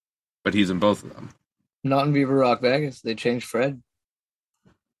 But he's in both of them. Not in Viva Rock Vegas. They changed Fred.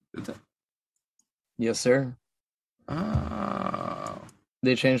 Did they? Yes, sir. Oh.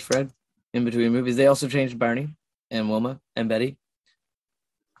 They changed Fred in between movies. They also changed Barney and Wilma and Betty.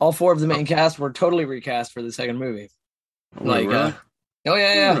 All 4 of the main cast were totally recast for the second movie. Really? Oh,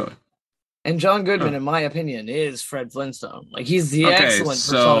 yeah. Really? And John Goodman, in my opinion, is Fred Flintstone. Like, he's the excellent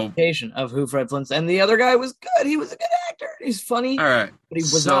personification of who Fred Flintstone. And the other guy was good. He was a good actor. He's funny. All right. But he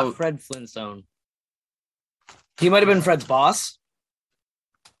was not Fred Flintstone. He might have been Fred's boss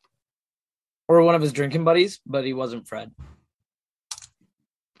or one of his drinking buddies, but he wasn't Fred.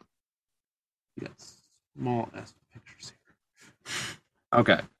 Yes. Small S pictures here.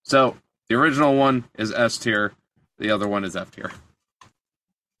 Okay, so the original one is S tier. The other one is F tier.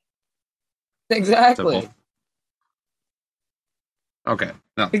 Exactly. Simple. Okay,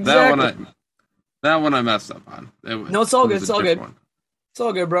 no, Exactly. that one I messed up on. No, it's all good. was It's a all different good. one. It's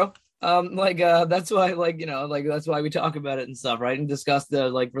all good, bro. That's why, that's why we talk about it and stuff, right? And discuss the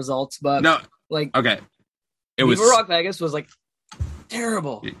like results. But No, like, okay, it Viva was Rock Vegas was like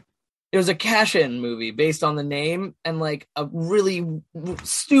terrible. Yeah. It was a cash-in movie based on the name and like a really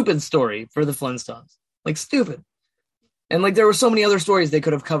stupid story for the Flintstones. Like stupid. And like there were so many other stories they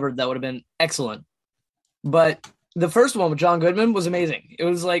could have covered that would have been excellent. But the first one with John Goodman was amazing. It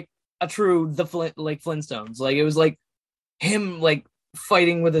was like a true Flintstones. Like it was like him like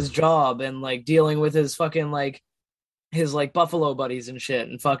fighting with his job and like dealing with his fucking like his like buffalo buddies and shit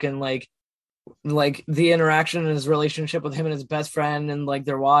and fucking like the interaction and his relationship with him and his best friend and like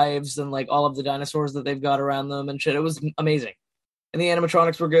their wives and like all of the dinosaurs that they've got around them and shit. It was amazing. And the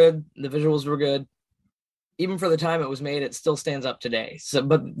animatronics were good, the visuals were good. Even for the time it was made, it still stands up today. So,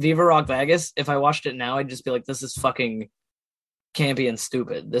 but Viva Rock Vegas, if I watched it now, I'd just be like, this is fucking campy and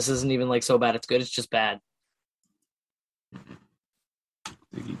stupid. This isn't even like so bad it's good. It's just bad.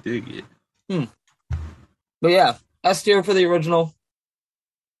 Dig it. But yeah, S tier for the original,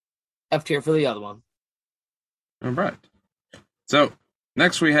 F tier for the other one. All right. So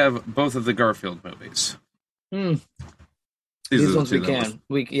next we have both of the Garfield movies. These are the ones two we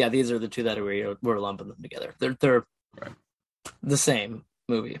that can. These are the two that we're lumping them together. They're Right. the same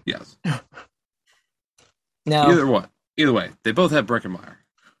movie. Yes. Now, Either way, they both have Breckenmeyer.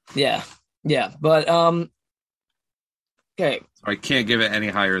 yeah, but okay. So I can't give it any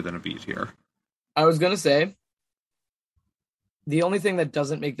higher than a B tier. I was gonna say the only thing that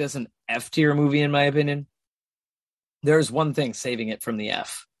doesn't make this an F tier movie, in my opinion, there's one thing saving it from the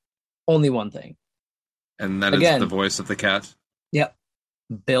F. Only one thing. And that is the voice of the cat. Yep.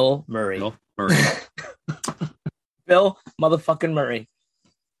 Bill Murray. Bill Murray. Bill motherfucking Murray.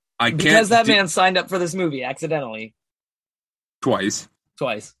 Because that man signed up for this movie accidentally. Twice.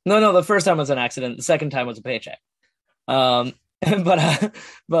 No, the first time was an accident. The second time was a paycheck. But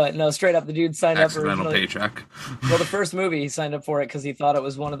no, straight up, the dude signed up for accidental paycheck. Well, the first movie he signed up for it because he thought it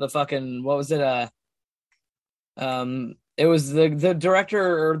was one of the fucking what was it? It was the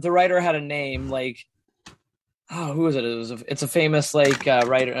director or the writer had a name like. Oh, who is it? It's a famous like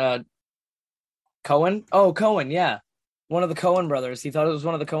writer, Cohen. Oh, Cohen, yeah, one of the Cohen brothers. He thought it was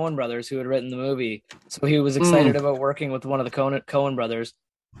one of the Cohen brothers who had written the movie, so he was excited about working with one of the Cohen brothers.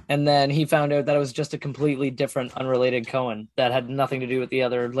 And then he found out that it was just a completely different, unrelated Cohen that had nothing to do with the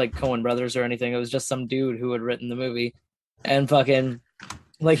other like Cohen brothers or anything. It was just some dude who had written the movie, and fucking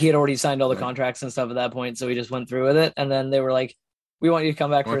like he had already signed all the contracts and stuff at that point, so he just went through with it. And then they were like, "We want you to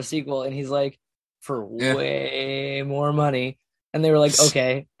come back for a sequel," and he's like. For way more money, and they were like,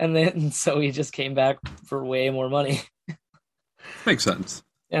 okay, and then so he just came back for way more money. Makes sense.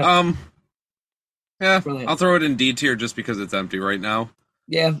 Yeah. Brilliant. I'll throw it in D tier just because it's empty right now.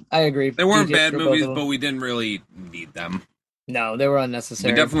 Yeah, I agree. They weren't bad movies, but we didn't really need them. No, they were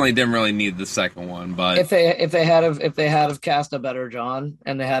unnecessary. We definitely didn't really need the second one, but if they had cast a better John,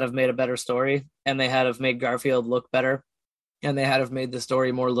 and they had made a better story, and they had made Garfield look better. And they had made the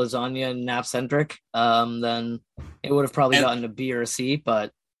story more lasagna and nap-centric, then it would have probably gotten a B or a C,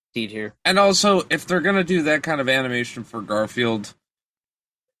 but D tier. And also, if they're going to do that kind of animation for Garfield,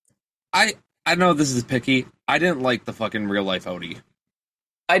 I know this is picky. I didn't like the fucking real-life Odie.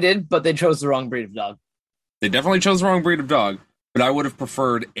 I did, but they chose the wrong breed of dog. They definitely chose the wrong breed of dog, but I would have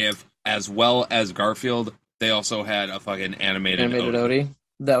preferred if, as well as Garfield, they also had a fucking animated Odie.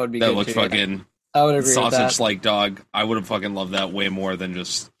 That would be good. That looked fucking... I would agree with that. Sausage-like dog. I would have fucking loved that way more than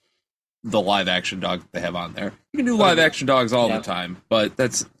just the live-action dog that they have on there. You can do live-action dogs all the time, but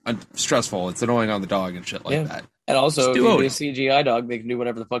that's stressful. It's annoying on the dog and shit like that. And also, if you do a CGI dog, they can do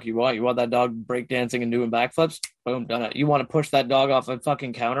whatever the fuck you want. You want that dog breakdancing and doing backflips? Boom, done it. You want to push that dog off a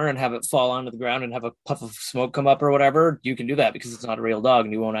fucking counter and have it fall onto the ground and have a puff of smoke come up or whatever? You can do that because it's not a real dog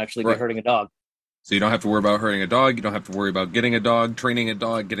and you won't actually be hurting a dog. So you don't have to worry about hurting a dog. You don't have to worry about getting a dog, training a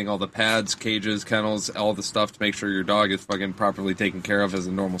dog, getting all the pads, cages, kennels, all the stuff to make sure your dog is fucking properly taken care of as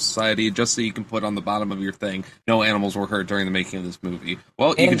a normal society, just so you can put on the bottom of your thing, no animals were hurt during the making of this movie.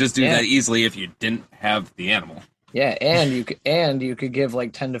 Well, you could just do that easily if you didn't have the animal. Yeah, and you could give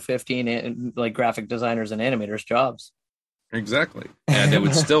like 10 to 15 like graphic designers and animators jobs. Exactly. And it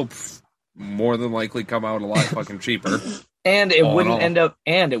would still more than likely come out a lot fucking cheaper. And it All in wouldn't all.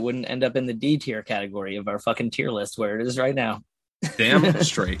 end up in the D tier category of our fucking tier list where it is right now. Damn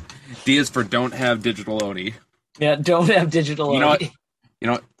straight. D is for don't have digital Odie. Yeah, don't have digital You know what? Odie. You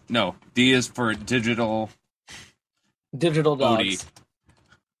know what? No. D is for digital Digital Odie. dogs.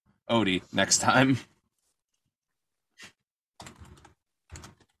 Odie next time.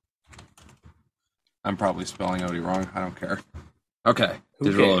 I'm probably spelling Odie wrong. I don't care. Okay. Who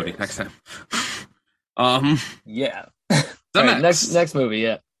Digital cares? Odie next time. Yeah. The All right, next. next movie,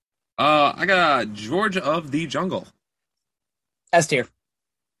 yeah. I got George of the Jungle. S tier.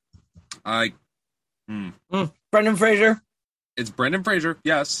 Brendan Fraser. It's Brendan Fraser.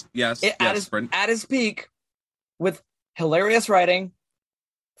 Yes. At his peak, with hilarious writing,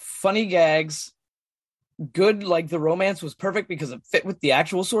 funny gags, good, like the romance was perfect because it fit with the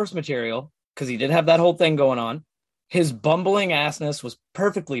actual source material, because he did have that whole thing going on. His bumbling assness was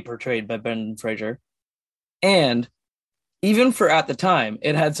perfectly portrayed by Brendan Fraser. And even for at the time,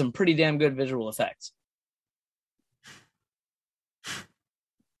 it had some pretty damn good visual effects.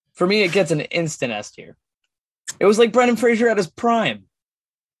 For me, it gets an instant S tier. It was like Brendan Fraser at his prime.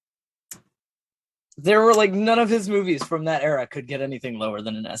 There were like none of his movies from that era could get anything lower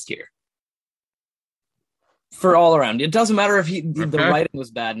than an S tier. For all around. It doesn't matter if the writing was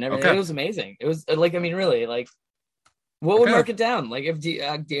bad and everything. Okay. It was amazing. It was like, I mean, really, like, what would mark it down? Like, do you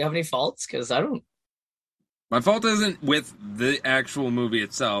have any faults? Because I don't. My fault isn't with the actual movie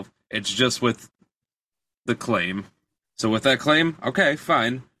itself. It's just with the claim. So with that claim, okay,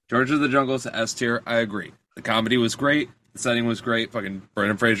 fine. George of the Jungle's S tier. I agree. The comedy was great. The setting was great. Fucking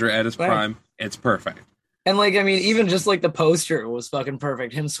Brendan Fraser at his prime. It's perfect. And like, I mean, even just like the poster was fucking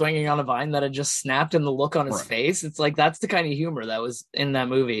perfect. Him swinging on a vine that had just snapped, and the look on his face. It's like, that's the kind of humor that was in that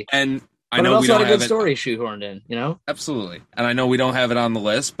movie. And I know we don't have a good story shoehorned in, you know? Absolutely. And I know we don't have it on the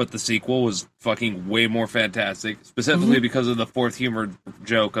list, but the sequel was fucking way more fantastic, specifically because of the fourth humor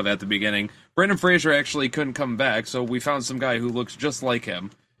joke of at the beginning. Brendan Fraser actually couldn't come back, so we found some guy who looks just like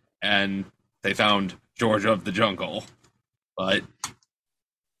him, and they found George of the Jungle. But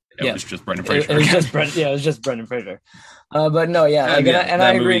it was just Brendan Fraser. It was just Brendan Fraser. But no, like, and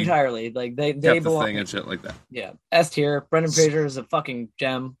I agree entirely. Like they belong. The thing and shit like that. Yeah, S tier. Brendan Fraser is a fucking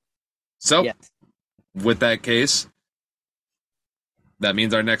gem. So, with that case, that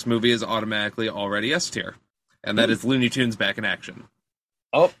means our next movie is automatically already S tier, and that is Looney Tunes Back in Action.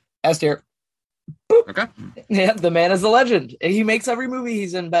 Oh, S tier. Boop. Okay. Yeah, the man is a legend. He makes every movie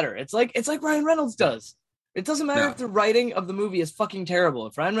he's in better. It's like Ryan Reynolds does. It doesn't matter if the writing of the movie is fucking terrible.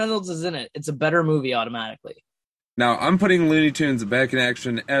 If Ryan Reynolds is in it, it's a better movie automatically. Now, I'm putting Looney Tunes Back in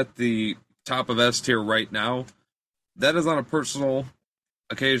Action at the top of S tier right now. That is on a personal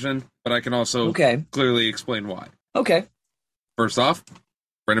occasion, but I can also clearly explain why. Okay. First off,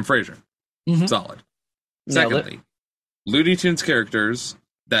 Brendan Fraser. Solid. Secondly, Looney Tunes characters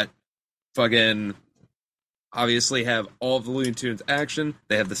that fucking obviously have all of the Looney Tunes action.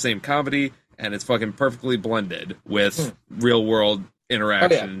 They have the same comedy, and it's fucking perfectly blended with real world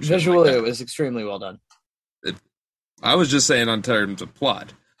interaction. Oh, yeah. Visually, it was extremely well done. I was just saying on terms of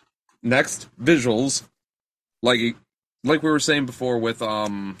plot. Next, visuals. Like we were saying before with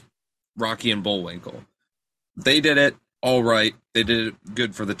Rocky and Bullwinkle. They did it all right. They did it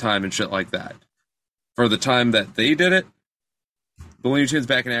good for the time and shit like that. For the time that they did it, the Looney Tunes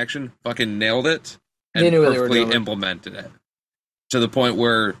Back in Action fucking nailed it and perfectly implemented it. To the point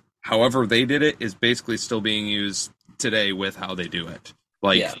where however they did it is basically still being used today with how they do it.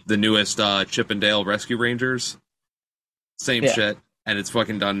 Like the newest Chip and Dale Rescue Rangers. Same shit. And it's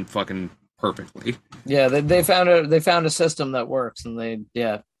fucking done fucking perfectly. Yeah, they found a system that works, and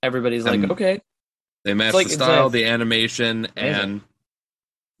everybody's like, okay. They match the style, the animation, and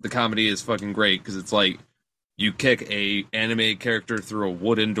the comedy is fucking great because it's like you kick a animated character through a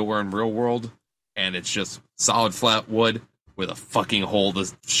wooden door in real world, and it's just solid flat wood with a fucking hole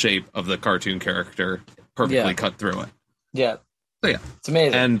the shape of the cartoon character perfectly cut through it. Yeah. So yeah, it's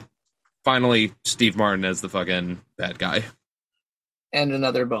amazing. And finally, Steve Martin as the fucking bad guy. And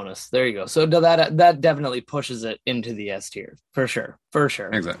another bonus. There you go. So that definitely pushes it into the S tier. For sure.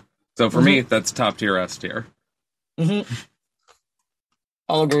 Exactly. So for me, that's top tier S tier.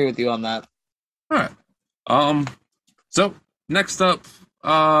 I'll agree with you on that. All right. So next up,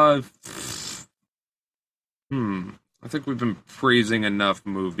 I think we've been praising enough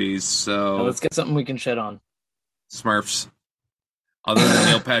movies, so let's get something we can shit on. Smurfs. Other than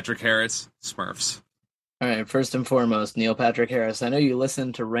Neil Patrick Harris, Smurfs. All right, first and foremost, Neil Patrick Harris. I know you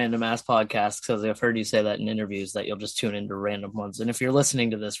listen to random ass podcasts because I've heard you say that in interviews that you'll just tune into random ones. And if you're listening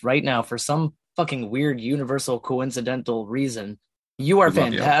to this right now for some fucking weird universal coincidental reason, you are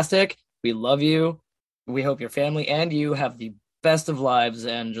fantastic. We love you. We hope your family and you have the best of lives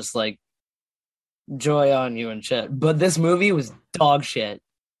and just like joy on you and shit. But this movie was dog shit.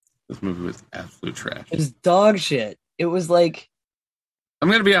 This movie was absolute trash. It was dog shit. It was like I'm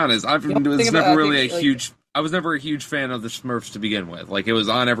gonna be honest. I was never really a like, huge. I was never a huge fan of the Smurfs to begin with. Like it was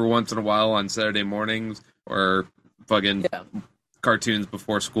on every once in a while on Saturday mornings or fucking cartoons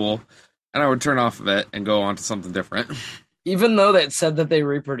before school, and I would turn off of it and go on to something different. even though that said that they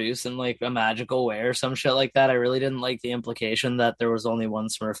reproduce in like a magical way or some shit like that, I really didn't like the implication that there was only one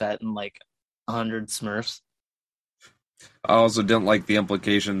Smurfette and like 100 Smurfs. I also didn't like the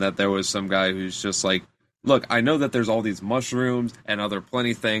implication that there was some guy who's just like, look, I know that there's all these mushrooms and other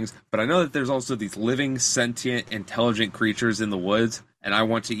plenty things, but I know that there's also these living, sentient, intelligent creatures in the woods, and I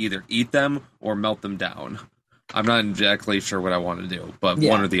want to either eat them or melt them down. I'm not exactly sure what I want to do, but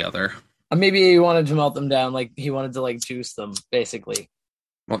one or the other. Maybe he wanted to melt them down, like he wanted to like juice them, basically.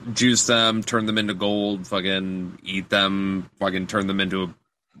 Well, juice them, turn them into gold, fucking eat them, fucking turn them into a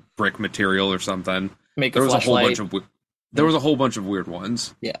brick material or something. There was a whole bunch of weird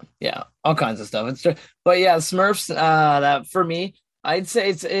ones. Yeah, all kinds of stuff. It's just, but yeah, Smurfs. That for me, I'd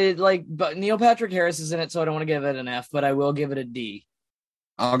say but Neil Patrick Harris is in it, so I don't want to give it an F, but I will give it a D.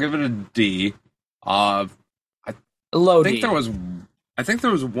 I'll give it a D. A low D. I think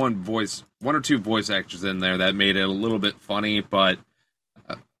there was one or two voice actors in there that made it a little bit funny, but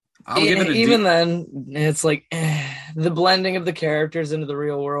I'll give it a D. Even then, it's like the blending of the characters into the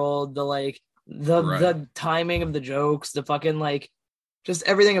real world, the timing of the jokes, the fucking like, just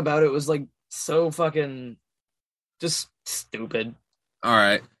everything about it was like so fucking just stupid. All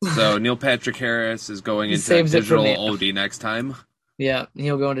right, so Neil Patrick Harris is going into digital OD next time. Yeah,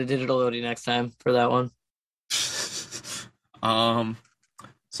 he'll go into digital OD next time for that one.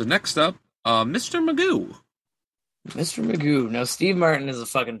 So next up, Mr. Magoo. Mr. Magoo. Now, Steve Martin is a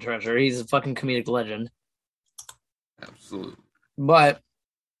fucking treasure. He's a fucking comedic legend. Absolutely. But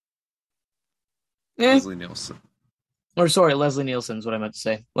Leslie Nielsen. Leslie Nielsen's what I meant to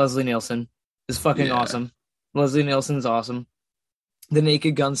say. Leslie Nielsen is fucking awesome. Leslie Nielsen's awesome. The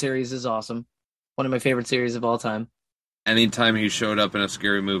Naked Gun series is awesome. One of my favorite series of all time. Anytime he showed up in a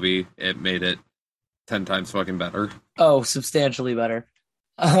scary movie, it made it 10 times fucking better. Oh, substantially better.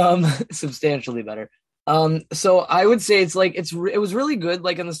 Substantially better. So I would say it was really good.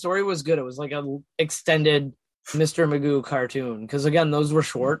 Like, and the story was good. It was like a extended Mr. Magoo cartoon. Because again, those were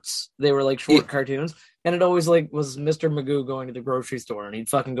shorts. They were like short cartoons. And it always like was Mr. Magoo going to the grocery store, and he'd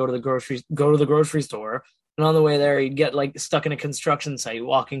fucking go to the grocery store. And on the way there, he'd get like stuck in a construction site,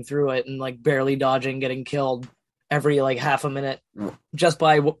 walking through it and like barely dodging, getting killed every like half a minute just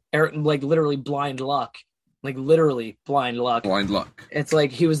by like literally blind luck. Like literally blind luck. Blind luck. It's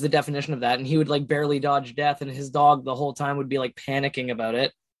like he was the definition of that, and he would like barely dodge death, and his dog the whole time would be like panicking about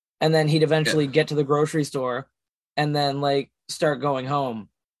it. And then he'd eventually get to the grocery store and then like start going home.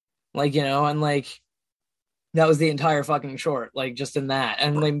 Like, you know, and like that was the entire fucking short, like just in that.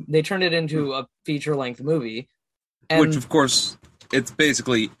 And they turned it into a feature-length movie. Which, of course, it's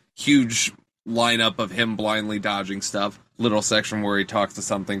basically huge lineup of him blindly dodging stuff. Little section where he talks to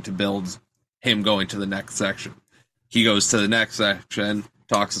something to build him going to the next section. He goes to the next section,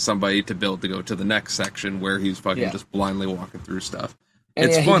 talks to somebody to build to go to the next section where he's fucking just blindly walking through stuff. And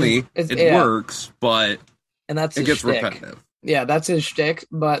it's funny. It works, but and it gets shtick. repetitive. Yeah, that's his shtick,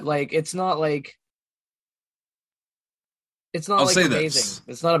 but like it's not like amazing. This.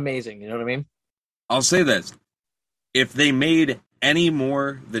 It's not amazing, you know what I mean? I'll say this. If they made any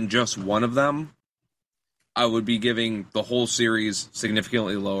more than just one of them, I would be giving the whole series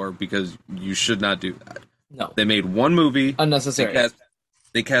significantly lower because you should not do that. No. They made one movie. Unnecessary.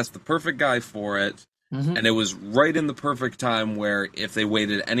 They cast the perfect guy for it, and it was right in the perfect time where if they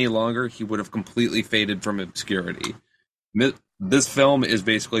waited any longer, he would have completely faded from obscurity. This film is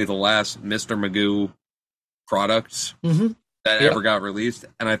basically the last Mr. Magoo product that ever got released,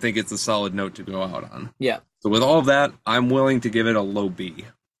 and I think it's a solid note to go out on. Yeah. So with all of that, I'm willing to give it a low B.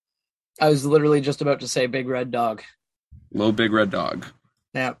 I was literally just about to say Big Red Dog. Low Big Red Dog.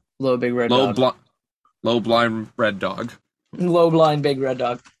 Yeah, low Big Red Dog. Low Blind Red Dog. Low Blind Big Red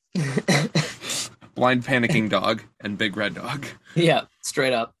Dog. Blind Panicking Dog and Big Red Dog. Yeah,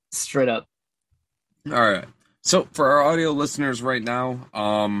 straight up. Straight up. All right. So for our audio listeners right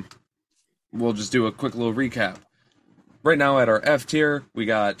now, we'll just do a quick little recap. Right now at our F tier, we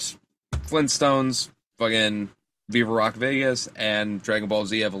got Flintstones, fucking Viva Rock Vegas, and Dragon Ball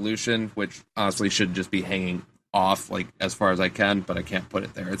Z Evolution, which honestly should just be hanging off like as far as I can, but I can't put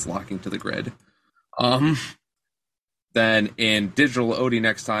it there. It's locking to the grid. Then in digital OD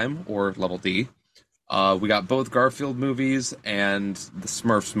next time, or level D, we got both Garfield movies and the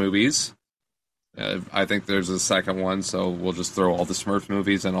Smurfs movies. I think there's a second one, so we'll just throw all the Smurf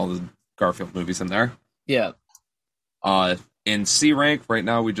movies and all the Garfield movies in there. Yeah. In C rank right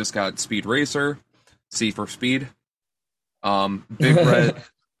now, we just got Speed Racer, C for Speed. Big Red.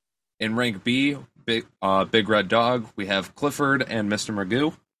 In rank B, Big Red Dog, we have Clifford and Mr.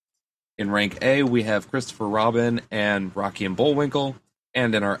 Magoo. In rank A, we have Christopher Robin and Rocky and Bullwinkle.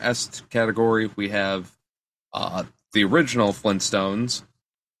 And in our S category, we have the original Flintstones,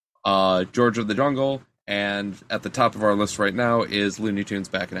 George of the Jungle, and at the top of our list right now is Looney Tunes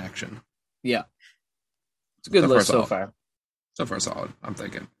Back in Action. Yeah. It's a good list so far. So far solid, I'm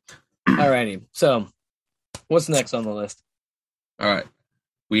thinking. Alrighty. So, what's next on the list? All right.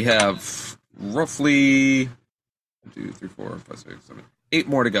 We have roughly 1, 2, 3, 4, 5, 6, 7, 8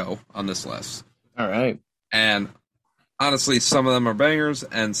 more to go on this list. All right. And honestly, some of them are bangers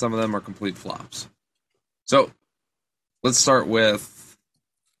and some of them are complete flops. So, let's start with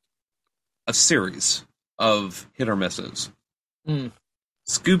a series of hit or misses.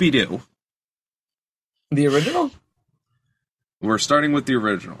 Scooby-Doo. The original? We're starting with the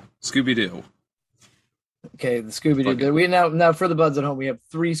original, Scooby-Doo. Okay, the Scooby-Doo. Okay. We now for the buds at home, we have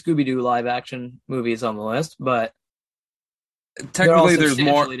 3 Scooby-Doo live action movies on the list, but technically there's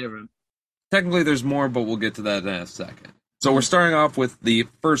more. Different. Technically there's more, but we'll get to that in a second. So we're starting off with the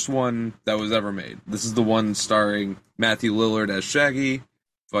first one that was ever made. This is the one starring Matthew Lillard as Shaggy,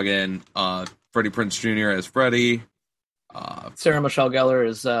 fucking Freddie Prinze Jr. as Freddy, Sarah Michelle Gellar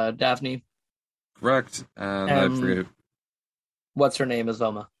as Daphne. Correct, and I forget. What's her name is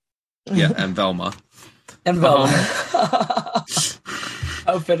Velma. Yeah, and Velma. And Velma.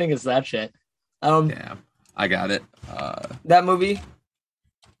 How fitting is that shit? Yeah, I got it. That movie,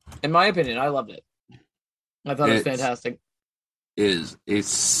 in my opinion, I loved it. I thought it was fantastic. Is a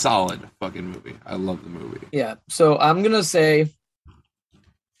solid fucking movie. I love the movie. Yeah, so I'm gonna say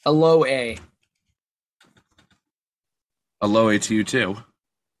a low A. A low A to you too.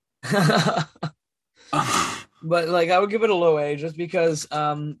 But like I would give it a low A just because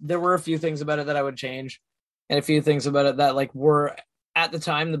there were a few things about it that I would change, and a few things about it that like were at the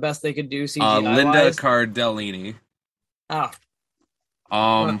time the best they could do CGI. Linda Cardellini. Ah.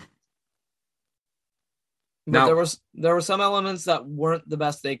 But now, there were some elements that weren't the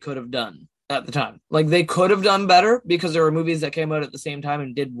best they could have done at the time. Like they could have done better because there were movies that came out at the same time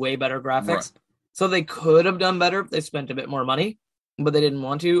and did way better graphics. Right. So they could have done better if they spent a bit more money, but they didn't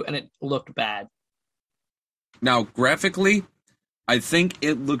want to, and it looked bad. Now, graphically, I think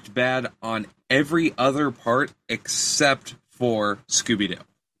it looked bad on every other part except for Scooby-Doo.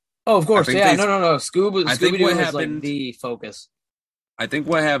 Oh, of course. Yeah, no. Scooby-Doo was like the focus. I think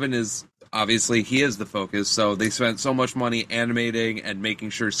what happened is, obviously, he is the focus, so they spent so much money animating and making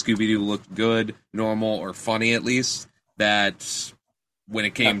sure Scooby-Doo looked good, normal, or funny at least, that when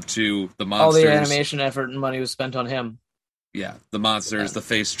it came to the monsters... All the animation effort and money was spent on him. Yeah, the monsters, the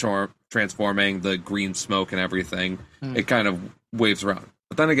face transforming, the green smoke and everything, it kind of waves around.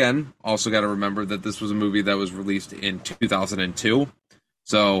 But then again, also got to remember that this was a movie that was released in 2002,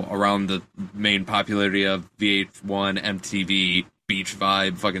 so around the main popularity of VH1, MTV, beach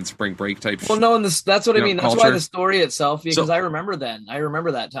vibe, fucking spring break type shit. Well, no, and that's what I mean. That's why the story itself, because I remember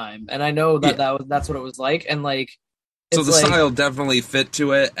that time, and I know that that's what it was like, and like... So the style definitely fit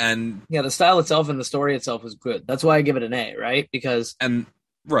to it, and... Yeah, the style itself and the story itself was good. That's why I give it an A, right? Because...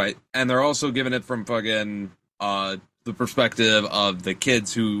 Right, and they're also giving it from fucking the perspective of the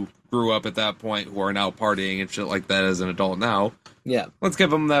kids who grew up at that point who are now partying and shit like that as an adult now. Yeah. Let's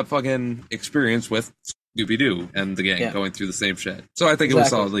give them that fucking experience with Scooby-Doo and the gang going through the same shit. So I think it was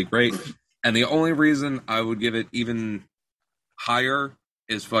solidly great. And the only reason I would give it even higher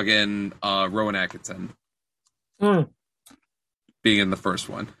is fucking Rowan Atkinson. Being in the first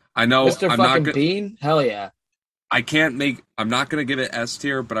one. I know Mr. fucking Bean? Hell yeah. I'm not going to give it S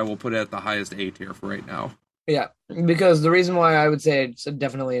tier, but I will put it at the highest A tier for right now. Yeah, because the reason why I would say it's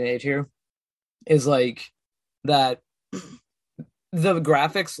definitely an A tier is like that the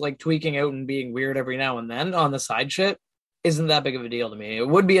graphics like tweaking out and being weird every now and then on the side shit isn't that big of a deal to me. It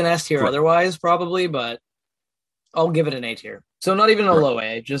would be an S tier otherwise probably, but I'll give it an A tier. So not even a low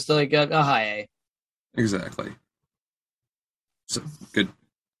A, just like a high A. Exactly. So good.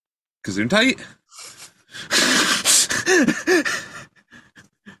 Kazoon tight.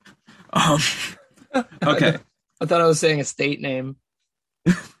 Okay. I thought I was saying a state name.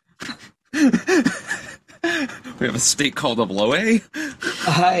 We have a state called a low A?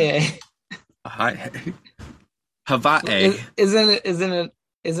 A high A. A high A. Hawaii.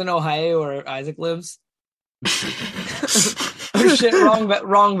 Isn't Ohio where Isaac lives? Oh shit,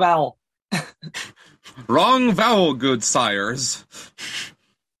 wrong vowel. Wrong vowel, good sires.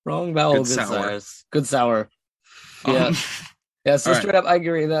 Wrong vowel, Good good sour. sour. Good sour. Yeah. Um, Yeah, so all right. straight up, I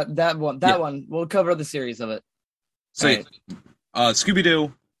agree that one, Yeah. we'll cover the series of it. So All right. Scooby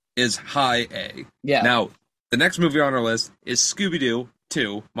Doo is high A. Yeah. Now, the next movie on our list is Scooby Doo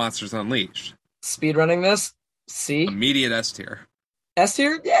 2 Monsters Unleashed. Speed running this. C. Immediate S tier. S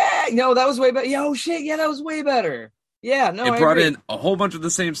tier? Yeah, no, that was way better. Yo, shit, yeah, that was way better. Yeah, no, It I brought agree. in a whole bunch of the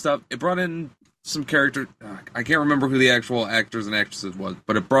same stuff. It brought in some character. I can't remember who the actual actors and actresses was,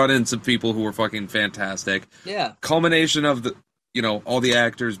 but it brought in some people who were fucking fantastic. Yeah, Culmination of the, all the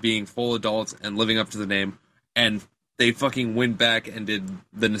actors being full adults and living up to the name, and they fucking went back and did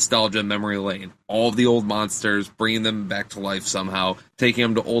the nostalgia memory lane. All of the old monsters, bringing them back to life somehow, taking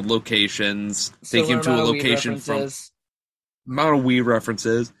them to old locations, taking them to a location from amount of Wii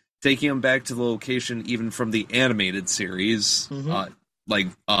references, taking them back to the location even from the animated series, like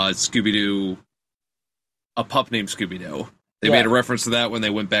Scooby-Doo, A Pup Named Scooby-Doo. They made a reference to that when they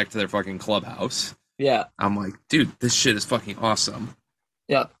went back to their fucking clubhouse. Yeah. I'm like, dude, this shit is fucking awesome.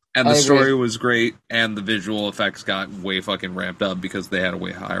 Yeah. And the story was great, and the visual effects got way fucking ramped up because they had a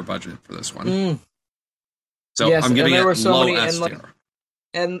way higher budget for this one. So yes, I'm giving it low S tier.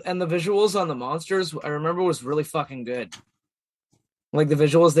 And the visuals on the monsters, I remember, was really fucking good. Like, the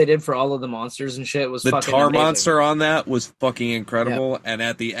visuals they did for all of the monsters and shit was fucking tar amazing. monster on that was fucking incredible. Yeah. And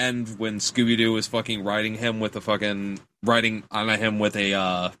at the end, when Scooby-Doo was fucking riding on him with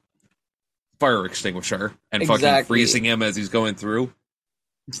a fire extinguisher and fucking freezing him as he's going through.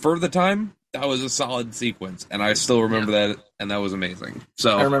 For the time, that was a solid sequence. And I still remember that, and that was amazing.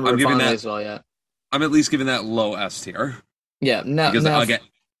 So I remember I'm giving that as well, yeah. I'm at least giving that low S tier. Yeah, because again,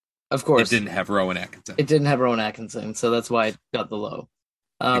 of course, it didn't have Rowan Atkinson. It didn't have Rowan Atkinson, so that's why it got the low.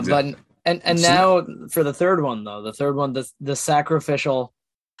 Exactly. But now for the third one though, the sacrificial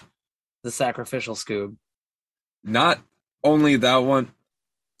Scoob. Not only that one.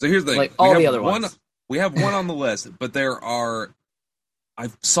 So here's the thing: like all the other ones. We have one on the list, but there are. I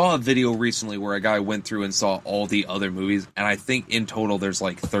saw a video recently where a guy went through and saw all the other movies, and I think in total there's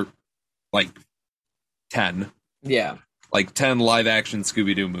like 10. Yeah. Like 10 live-action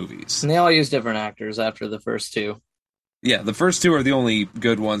Scooby-Doo movies. And they all use different actors after the first two. Yeah, the first two are the only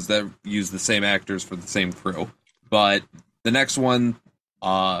good ones that use the same actors for the same crew. But the next one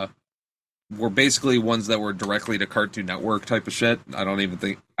were basically ones that were directly to Cartoon Network type of shit.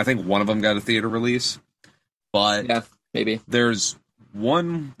 I think one of them got a theater release. But yeah, maybe. There's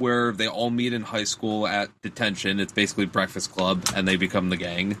one where they all meet in high school at detention. It's basically Breakfast Club, and they become the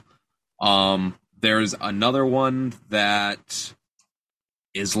gang. There's another one that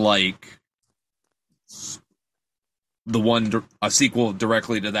is like a sequel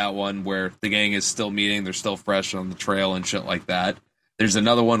directly to that one where the gang is still meeting, they're still fresh on the trail and shit like that. There's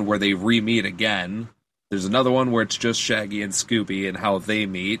another one where they re-meet again. There's another one where it's just Shaggy and Scooby and how they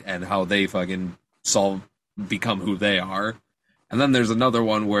meet and how they fucking become who they are. And then there's another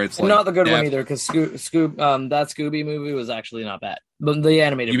one where it's like not the good one either, because that Scooby movie was actually not bad. But the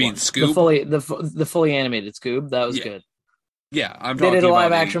animated, you mean one, Scoob? the fully animated Scoob, that was good. Yeah, they did a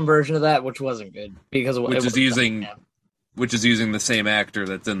live action version of that, which wasn't good because which is using the same actor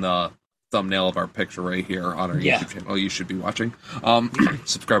that's in the thumbnail of our picture right here on our YouTube channel. You should be watching.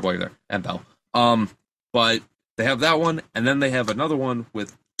 Subscribe while you're there, and bell. But they have that one, and then they have another one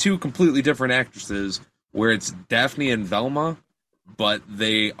with two completely different actresses where it's Daphne and Velma. But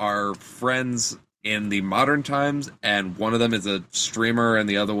they are friends in the modern times, and one of them is a streamer, and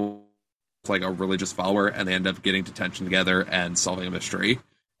the other one is like a religious follower, and they end up getting detention together and solving a mystery,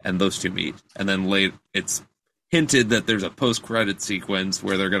 and those two meet. And then it's hinted that there's a post-credit sequence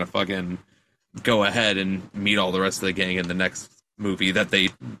where they're gonna fucking go ahead and meet all the rest of the gang in the next movie that they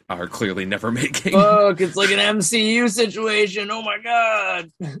are clearly never making. Fuck, it's like an MCU situation. Oh my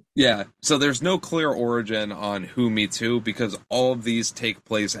god. Yeah, so there's no clear origin on who meets who because all of these take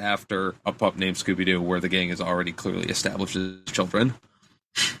place after A Pup Named Scooby-Doo, where the gang is already clearly established as children.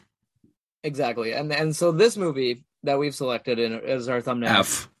 Exactly, and so this movie that we've selected as our thumbnail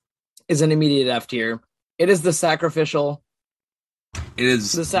is an immediate F tier. It is the sacrificial. It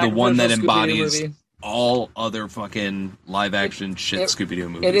is the one that embodies all other fucking live-action Scooby-Doo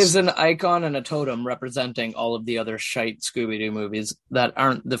movies. It is an icon and a totem representing all of the other shite Scooby-Doo movies that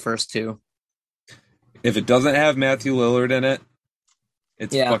aren't the first two. If it doesn't have Matthew Lillard in it,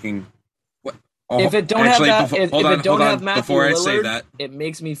 it's fucking... If it don't have Matthew Lillard, it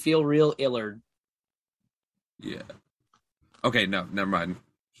makes me feel real Illard. Yeah. Okay, no, never mind.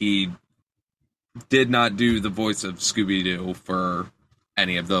 He did not do the voice of Scooby-Doo for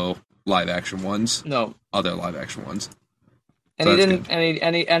any of the live-action ones. No. Other live-action ones. And so he didn't,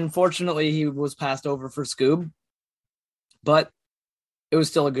 and unfortunately, he was passed over for Scoob. But it was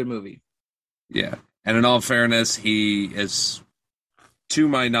still a good movie. Yeah. And in all fairness, he is, to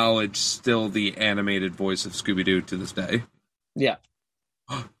my knowledge, still the animated voice of Scooby-Doo to this day. Yeah.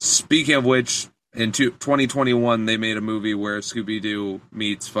 Speaking of which, in 2021, they made a movie where Scooby-Doo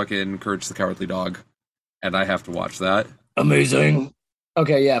meets fucking Courage the Cowardly Dog. And I have to watch that. Amazing.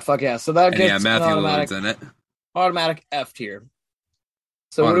 Okay, yeah, fuck yeah. So that And yeah, gets Matthew an Lillard's in it. automatic F tier.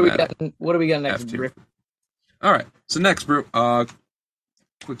 So Automatic. what do we got next, F tier. Brick? All right. So next, quick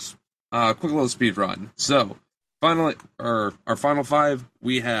little speed run. So, finally, our final five,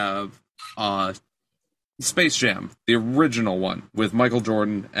 we have Space Jam, the original one with Michael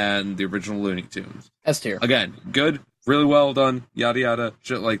Jordan and the original Looney Tunes. S tier. Again, good, really well done, yada yada,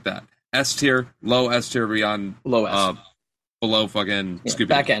 shit like that. S tier, low S tier beyond Low S. below fucking Yeah, Scooby.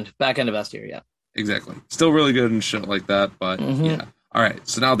 back end of S tier, yeah. Exactly. Still really good and shit like that, but yeah. All right.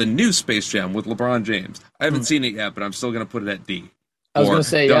 So now the new Space Jam with LeBron James. I haven't seen it yet, but I'm still gonna put it at D. I was gonna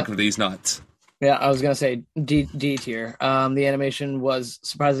say dunk of these nuts. Yeah, I was gonna say D tier. The animation was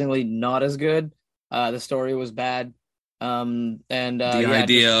surprisingly not as good. The story was bad. The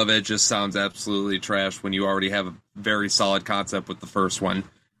idea of it just sounds absolutely trash when you already have a very solid concept with the first one.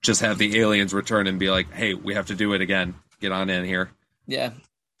 Just have the aliens return and be like, hey, we have to do it again. Get on in here. Yeah.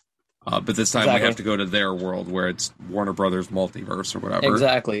 But this time we have to go to their world where it's Warner Brothers multiverse or whatever.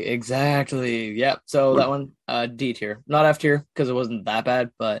 Exactly. Yep. So that one, D tier. Not F tier, because it wasn't that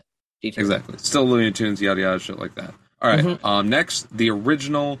bad, but D tier. Exactly. Still Looney Tunes, yada yada, shit like that. All right. Next, the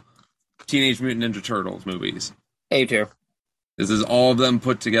original Teenage Mutant Ninja Turtles movies. A tier. This is all of them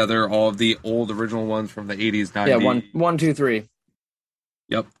put together, all of the old original ones from the 80s, 90s. Yeah, one, two, three.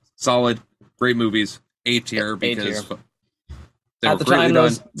 Yep. Solid. Great movies. A tier because they at were the greatly time, done.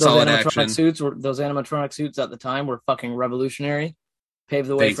 those Solid animatronic suits at the time were fucking revolutionary. Paved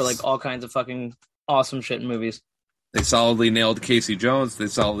the way for like all kinds of fucking awesome shit in movies. They solidly nailed Casey Jones. They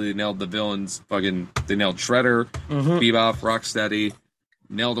solidly nailed the villains. Fucking, they nailed Shredder, Bebop, Rocksteady.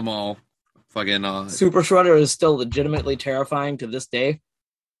 Nailed them all. Fucking Super Shredder is still legitimately terrifying to this day.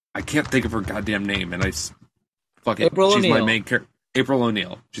 I can't think of her goddamn name, and fucking April she's O'Neil. my main character. April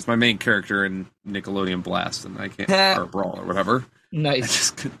O'Neil. She's my main character in Nickelodeon Blast, and I can't or Brawl or whatever. I Nice.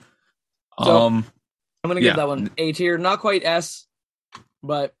 just couldn't. So, I'm gonna give yeah. that one A tier. Not quite S,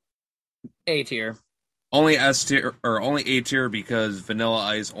 but A tier. Only S tier or only A tier because Vanilla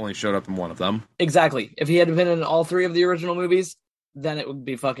Ice only showed up in one of them. Exactly. If he had been in all three of the original movies, then it would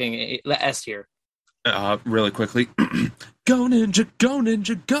be fucking S tier. Really quickly. Go Ninja, go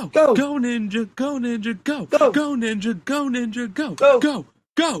Ninja, go. Go. Go Ninja, go Ninja, go. Go. Go Ninja, go Ninja, go. Go. Go,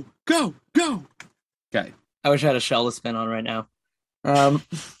 go, go, go. Okay. I wish I had a shell to spin on right now. But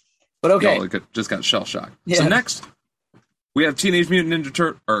okay. Y'all just got shell shocked. Yeah. So next, we have Teenage Mutant Ninja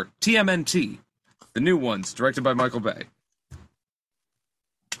Turtle, or TMNT, the new ones, directed by Michael Bay.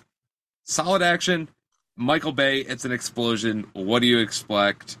 Solid action. Michael Bay, it's an explosion. What do you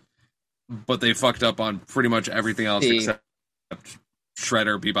expect? But they fucked up on pretty much everything else except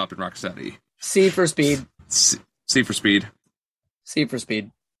Shredder, Bebop, and Rocksteady. C for speed. C for speed. C for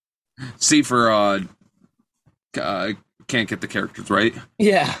speed. C for can't get the characters right.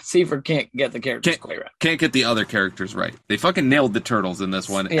 Yeah, C for can't get the characters quite right. Can't get the other characters right. They fucking nailed the turtles in this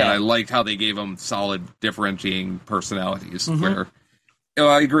one, and I liked how they gave them solid differentiating personalities. Where,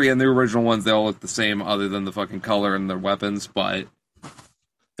 I agree, in the original ones they all look the same, other than the fucking color and their weapons, but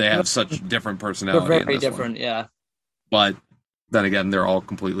they have such different personality. They're very in this different, one. yeah. But then again, they're all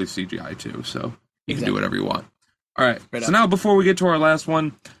completely CGI too, so you can do whatever you want. All right. Now before we get to our last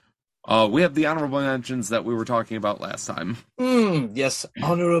one, we have the honorable mentions that we were talking about last time. Yes,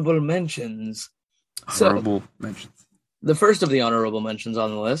 honorable mentions. Honorable mentions. The first of the honorable mentions on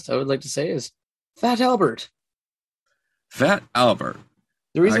the list, I would like to say, is Fat Albert. Fat Albert.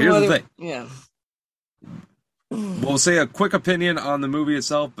 The reason here's why the thing. Yeah. We'll say a quick opinion on the movie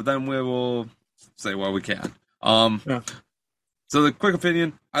itself, but then we will say what we can. So the quick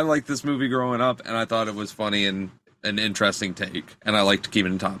opinion, I liked this movie growing up, and I thought it was funny and an interesting take, and I liked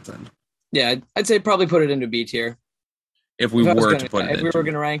Kenan Thompson. Yeah, I'd say probably put it into B tier. If we were to put it If we were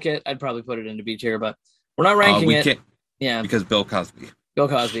going to rank it, I'd probably put it into B tier, but we're not ranking it. Yeah, because Bill Cosby. Bill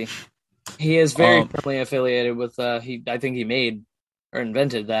Cosby. He is very firmly affiliated with, I think he made or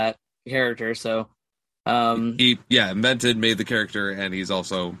invented that character, so... He made the character, and he's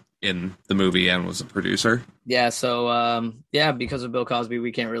also in the movie and was a producer. Yeah, so because of Bill Cosby,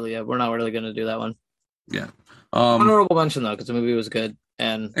 we can't really we're not really going to do that one. Yeah. Honorable mention though, because the movie was good,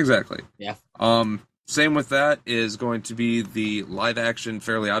 and exactly. Yeah. Same with that is going to be the live action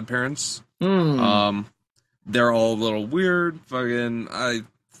Fairly Odd Parents. They're all a little weird. Fucking, I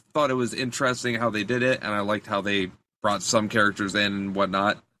thought it was interesting how they did it, and I liked how they brought some characters in and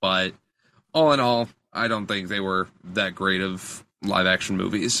whatnot, but all in all, I don't think they were that great of live action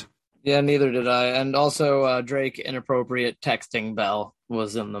movies. Yeah, neither did I. And also, Drake inappropriate texting Belle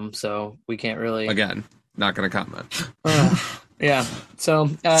was in them, so we can't really. Again, not going to comment. Yeah, so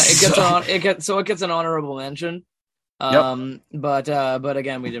it gets an honorable mention. But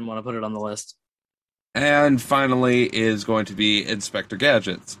again, we didn't want to put it on the list. And finally is going to be Inspector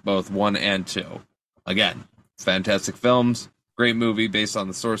Gadgets, both 1 and 2. Again, fantastic films, great movie based on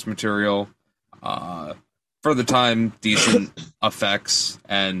the source material. For the time, decent effects,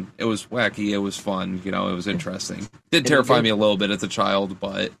 and it was wacky, it was fun, it was interesting. Did terrify me a little bit as a child,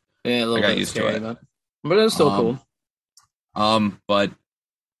 but yeah, I got used to it. But it was still cool. But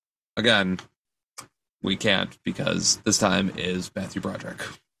again, we can't because this time is Matthew Broderick.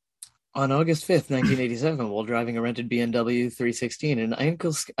 On August 5th, 1987, while driving a rented BMW 316 in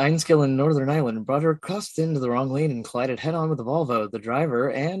Einskillen, Northern Ireland, Broderick crossed into the wrong lane and collided head-on with a Volvo. The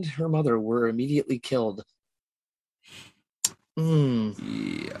driver and her mother were immediately killed.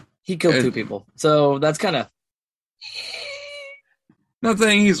 Yeah. He killed 2 people. So that's kind of... Not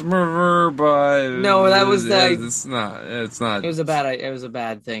saying he's a murderer, but... No, that was the... It's not... It was a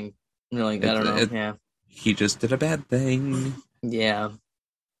bad thing. Really, I don't know. Yeah. He just did a bad thing. Yeah.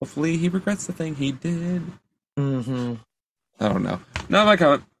 Hopefully he regrets the thing he did. Mm-hmm. I don't know. Not my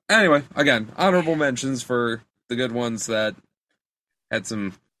comment. Anyway, again, honorable mentions for the good ones that had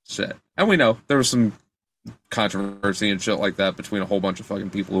some shit. And we know there was some controversy and shit like that between a whole bunch of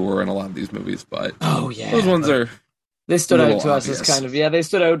fucking people who were in a lot of these movies, but those ones are... They stood out to us as kind of... Yeah, they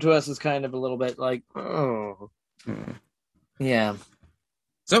stood out to us as kind of a little bit like, Yeah.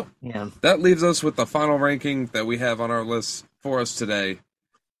 So, that leaves us with the final ranking that we have on our list for us today.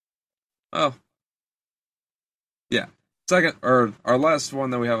 Oh. Yeah. Our last one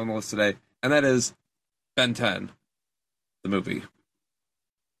that we have on the list today, and that is Ben 10, the movie.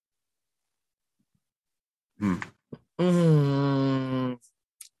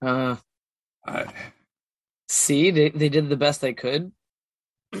 See, they did the best they could.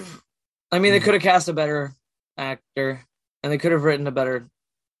 I mean, they could have cast a better actor, and they could have written a better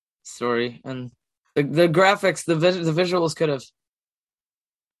story, and the graphics, the visuals could have.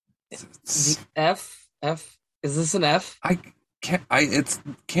 The F is this an F? It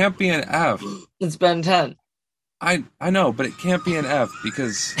can't be an F. It's Ben 10. I know, but it can't be an F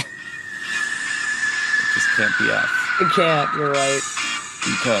because it just can't be F. It can't. You're right.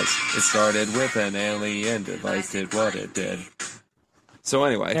 Because it started with an alien device did what it did. So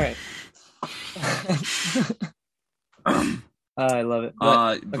anyway. All right. I love it.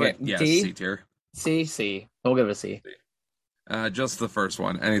 But yeah, C tier. C. We'll give it a C. Just the first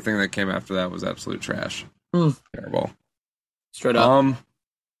one. Anything that came after that was absolute trash. Terrible. Straight up.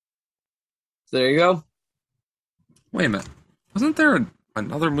 So there you go. Wait a minute. Wasn't there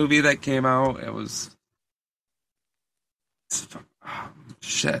another movie that came out? It was...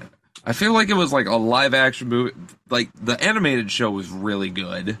 shit. I feel like it was like a live action movie. Like the animated show was really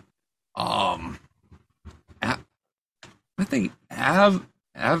good. I think Ava.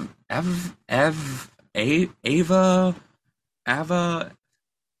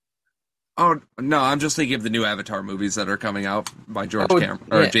 Oh no, I'm just thinking of the new Avatar movies that are coming out by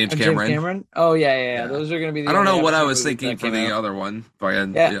James Cameron. Oh yeah. Those are going to be. I don't know what I was thinking for the other one,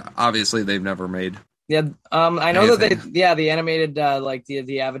 but obviously they've never made. Yeah, I know that the animated like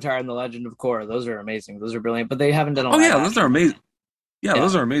the Avatar and the Legend of Korra, those are amazing. Those are brilliant, but they haven't done. Those are amazing. Yeah,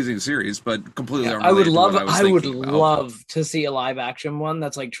 those are amazing series, but completely unrelated. I would love to see a live action one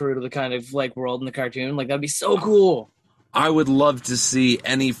that's like true to the kind of like world in the cartoon. Like that'd be so cool. I would love to see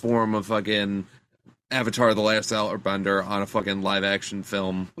any form of fucking Avatar: The Last Airbender on a fucking live action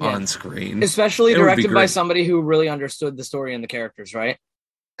film on screen, especially directed by somebody who really understood the story and the characters, right?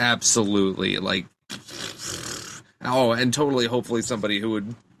 Absolutely, and totally, hopefully somebody who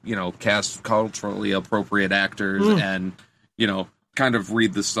would, cast culturally appropriate actors and, kind of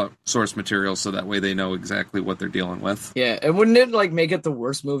read the source material so that way they know exactly what they're dealing with. Yeah, and wouldn't it make it the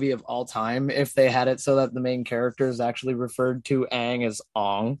worst movie of all time if they had it so that the main characters actually referred to Aang as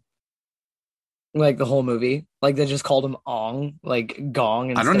Ong? Like the whole movie, like they just called him Ong, like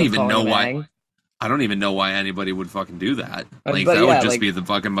Gong. I don't even know why. Aang. I don't even know why anybody would fucking do that. Like that would just be the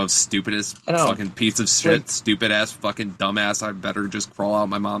fucking most stupidest fucking piece of shit, stupid ass fucking dumbass. I better just crawl out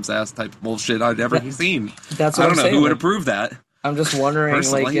my mom's ass type of bullshit I've ever seen. That's what I don't know who would approve that. I'm just wondering,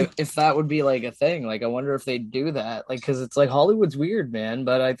 if that would be like a thing. Like, I wonder if they'd do that. Like, because it's like Hollywood's weird, man.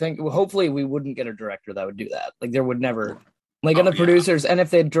 But I think hopefully we wouldn't get a director that would do that. Like, there would never, and the producers, and if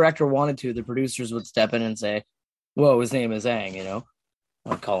the director wanted to, the producers would step in and say, "Whoa, his name is Aang,"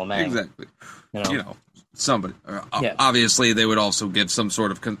 I'll call him Aang. Exactly. somebody. Yeah. Obviously, they would also give some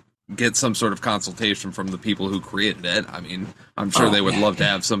sort of get some sort of consultation from the people who created it. I mean, I'm sure they would love to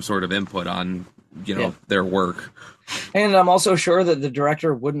have some sort of input on, their work. And I'm also sure that the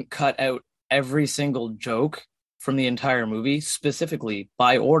director wouldn't cut out every single joke from the entire movie, specifically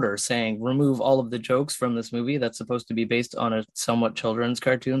by order, saying remove all of the jokes from this movie that's supposed to be based on a somewhat children's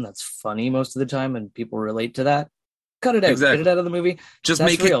cartoon that's funny most of the time and people relate to that. Cut it out. Exactly. Get it out of the movie. Just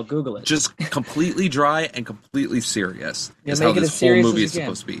that's make real. it Google it. just completely dry and completely serious. Yeah, is make how it this as whole serious movie as is you can.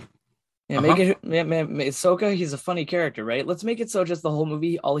 supposed to be. Yeah, make it. Ahsoka, he's a funny character, right? Let's make it so just the whole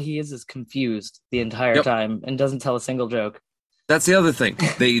movie, all he is confused the entire time and doesn't tell a single joke. That's the other thing.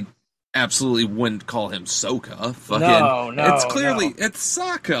 They absolutely wouldn't call him Soka. Fucking, No, it's clearly it's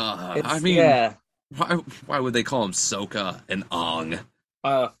Sokka. I mean, why would they call him Soka and Ong?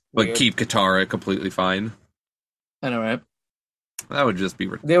 But weird. keep Katara completely fine. I know, right? That would just be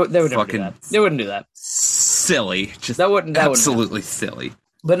they would fucking do that. They wouldn't do that. Silly. Just that absolutely silly.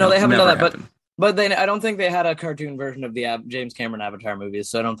 But no, they haven't done that. Happened. But then I don't think they had a cartoon version of the James Cameron Avatar movies,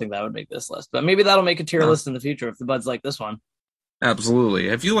 so I don't think that would make this list. But maybe that'll make a tier list in the future if the buds like this one. Absolutely.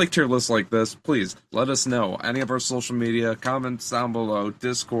 If you like tier lists like this, please let us know. Any of our social media, comments down below,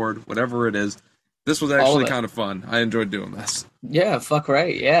 Discord, whatever it is. This was actually kind of fun. I enjoyed doing this. Yeah, fuck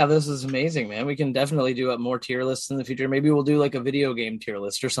right. Yeah, this is amazing, man. We can definitely do more tier lists in the future. Maybe we'll do like a video game tier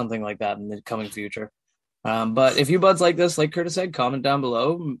list or something like that in the coming future. But if you buds like this, like Curtis said, comment down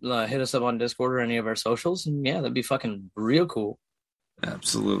below, hit us up on Discord or any of our socials, and yeah, that'd be fucking real cool.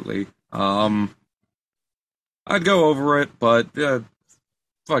 Absolutely. I'd go over it, but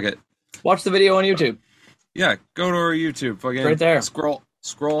fuck it. Watch the video on YouTube. Yeah, go to our YouTube. Fucking right there.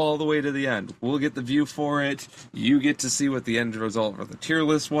 Scroll all the way to the end. We'll get the view for it. You get to see what the end result of the tier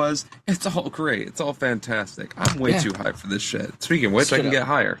list was. It's all great. It's all fantastic. I'm way too high for this shit. Speaking of which, I can get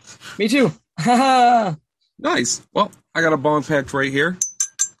higher. Me too. Nice. Well, I got a bong packed right here.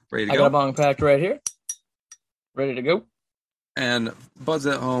 Ready to go. I got a bong packed right here. Ready to go. And buds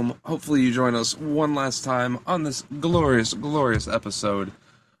at home, hopefully you join us one last time on this glorious, glorious episode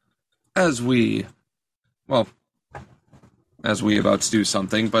as we about to do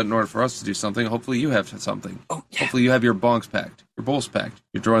something, but in order for us to do something, hopefully you have something. Oh, yeah. Hopefully you have your bongs packed, your bowls packed,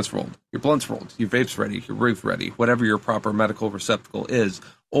 your joints rolled, your blunts rolled, your vapes ready, your reef ready, whatever your proper medical receptacle is.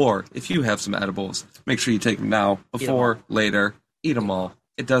 Or if you have some edibles, make sure you take them now, before, later. Eat them all.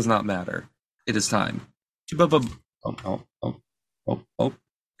 It does not matter. It is time. It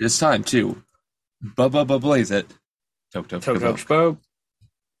is time to blaze it. Toke.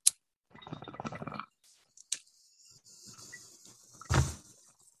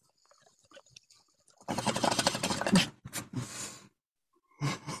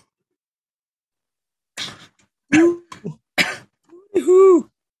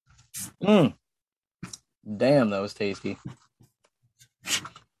 Damn, that was tasty.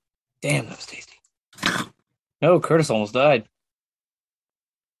 No, Curtis almost died.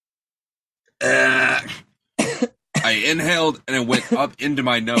 I inhaled and it went up into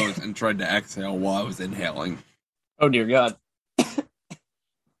my nose and tried to exhale while I was inhaling. Oh dear God.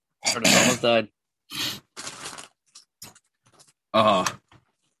 Curtis almost died. I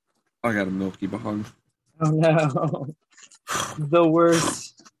got a milky bong. Oh no. The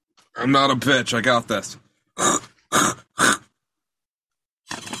worst. I'm not a bitch. I got this.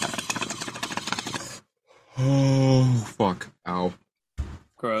 Oh, fuck. Ow.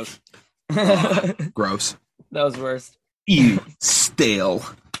 Gross. Gross. That was worse. Ew. Stale.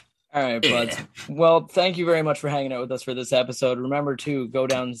 All right, buds. Well, thank you very much for hanging out with us for this episode. Remember to go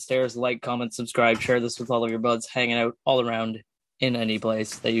downstairs, like, comment, subscribe, share this with all of your buds hanging out all around in any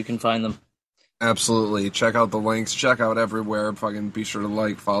place that you can find them. Absolutely. Check out the links. Check out everywhere. Fucking be sure to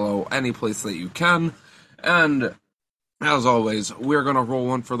like, follow any place that you can. And as always, we're going to roll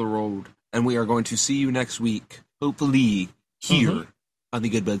one for the road. And we are going to see you next week, hopefully, here on the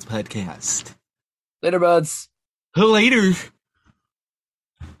Good Buds Podcast. Later, buds. Later.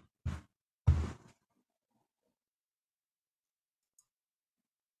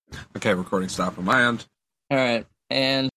 Okay, recording stop on my end. All right. And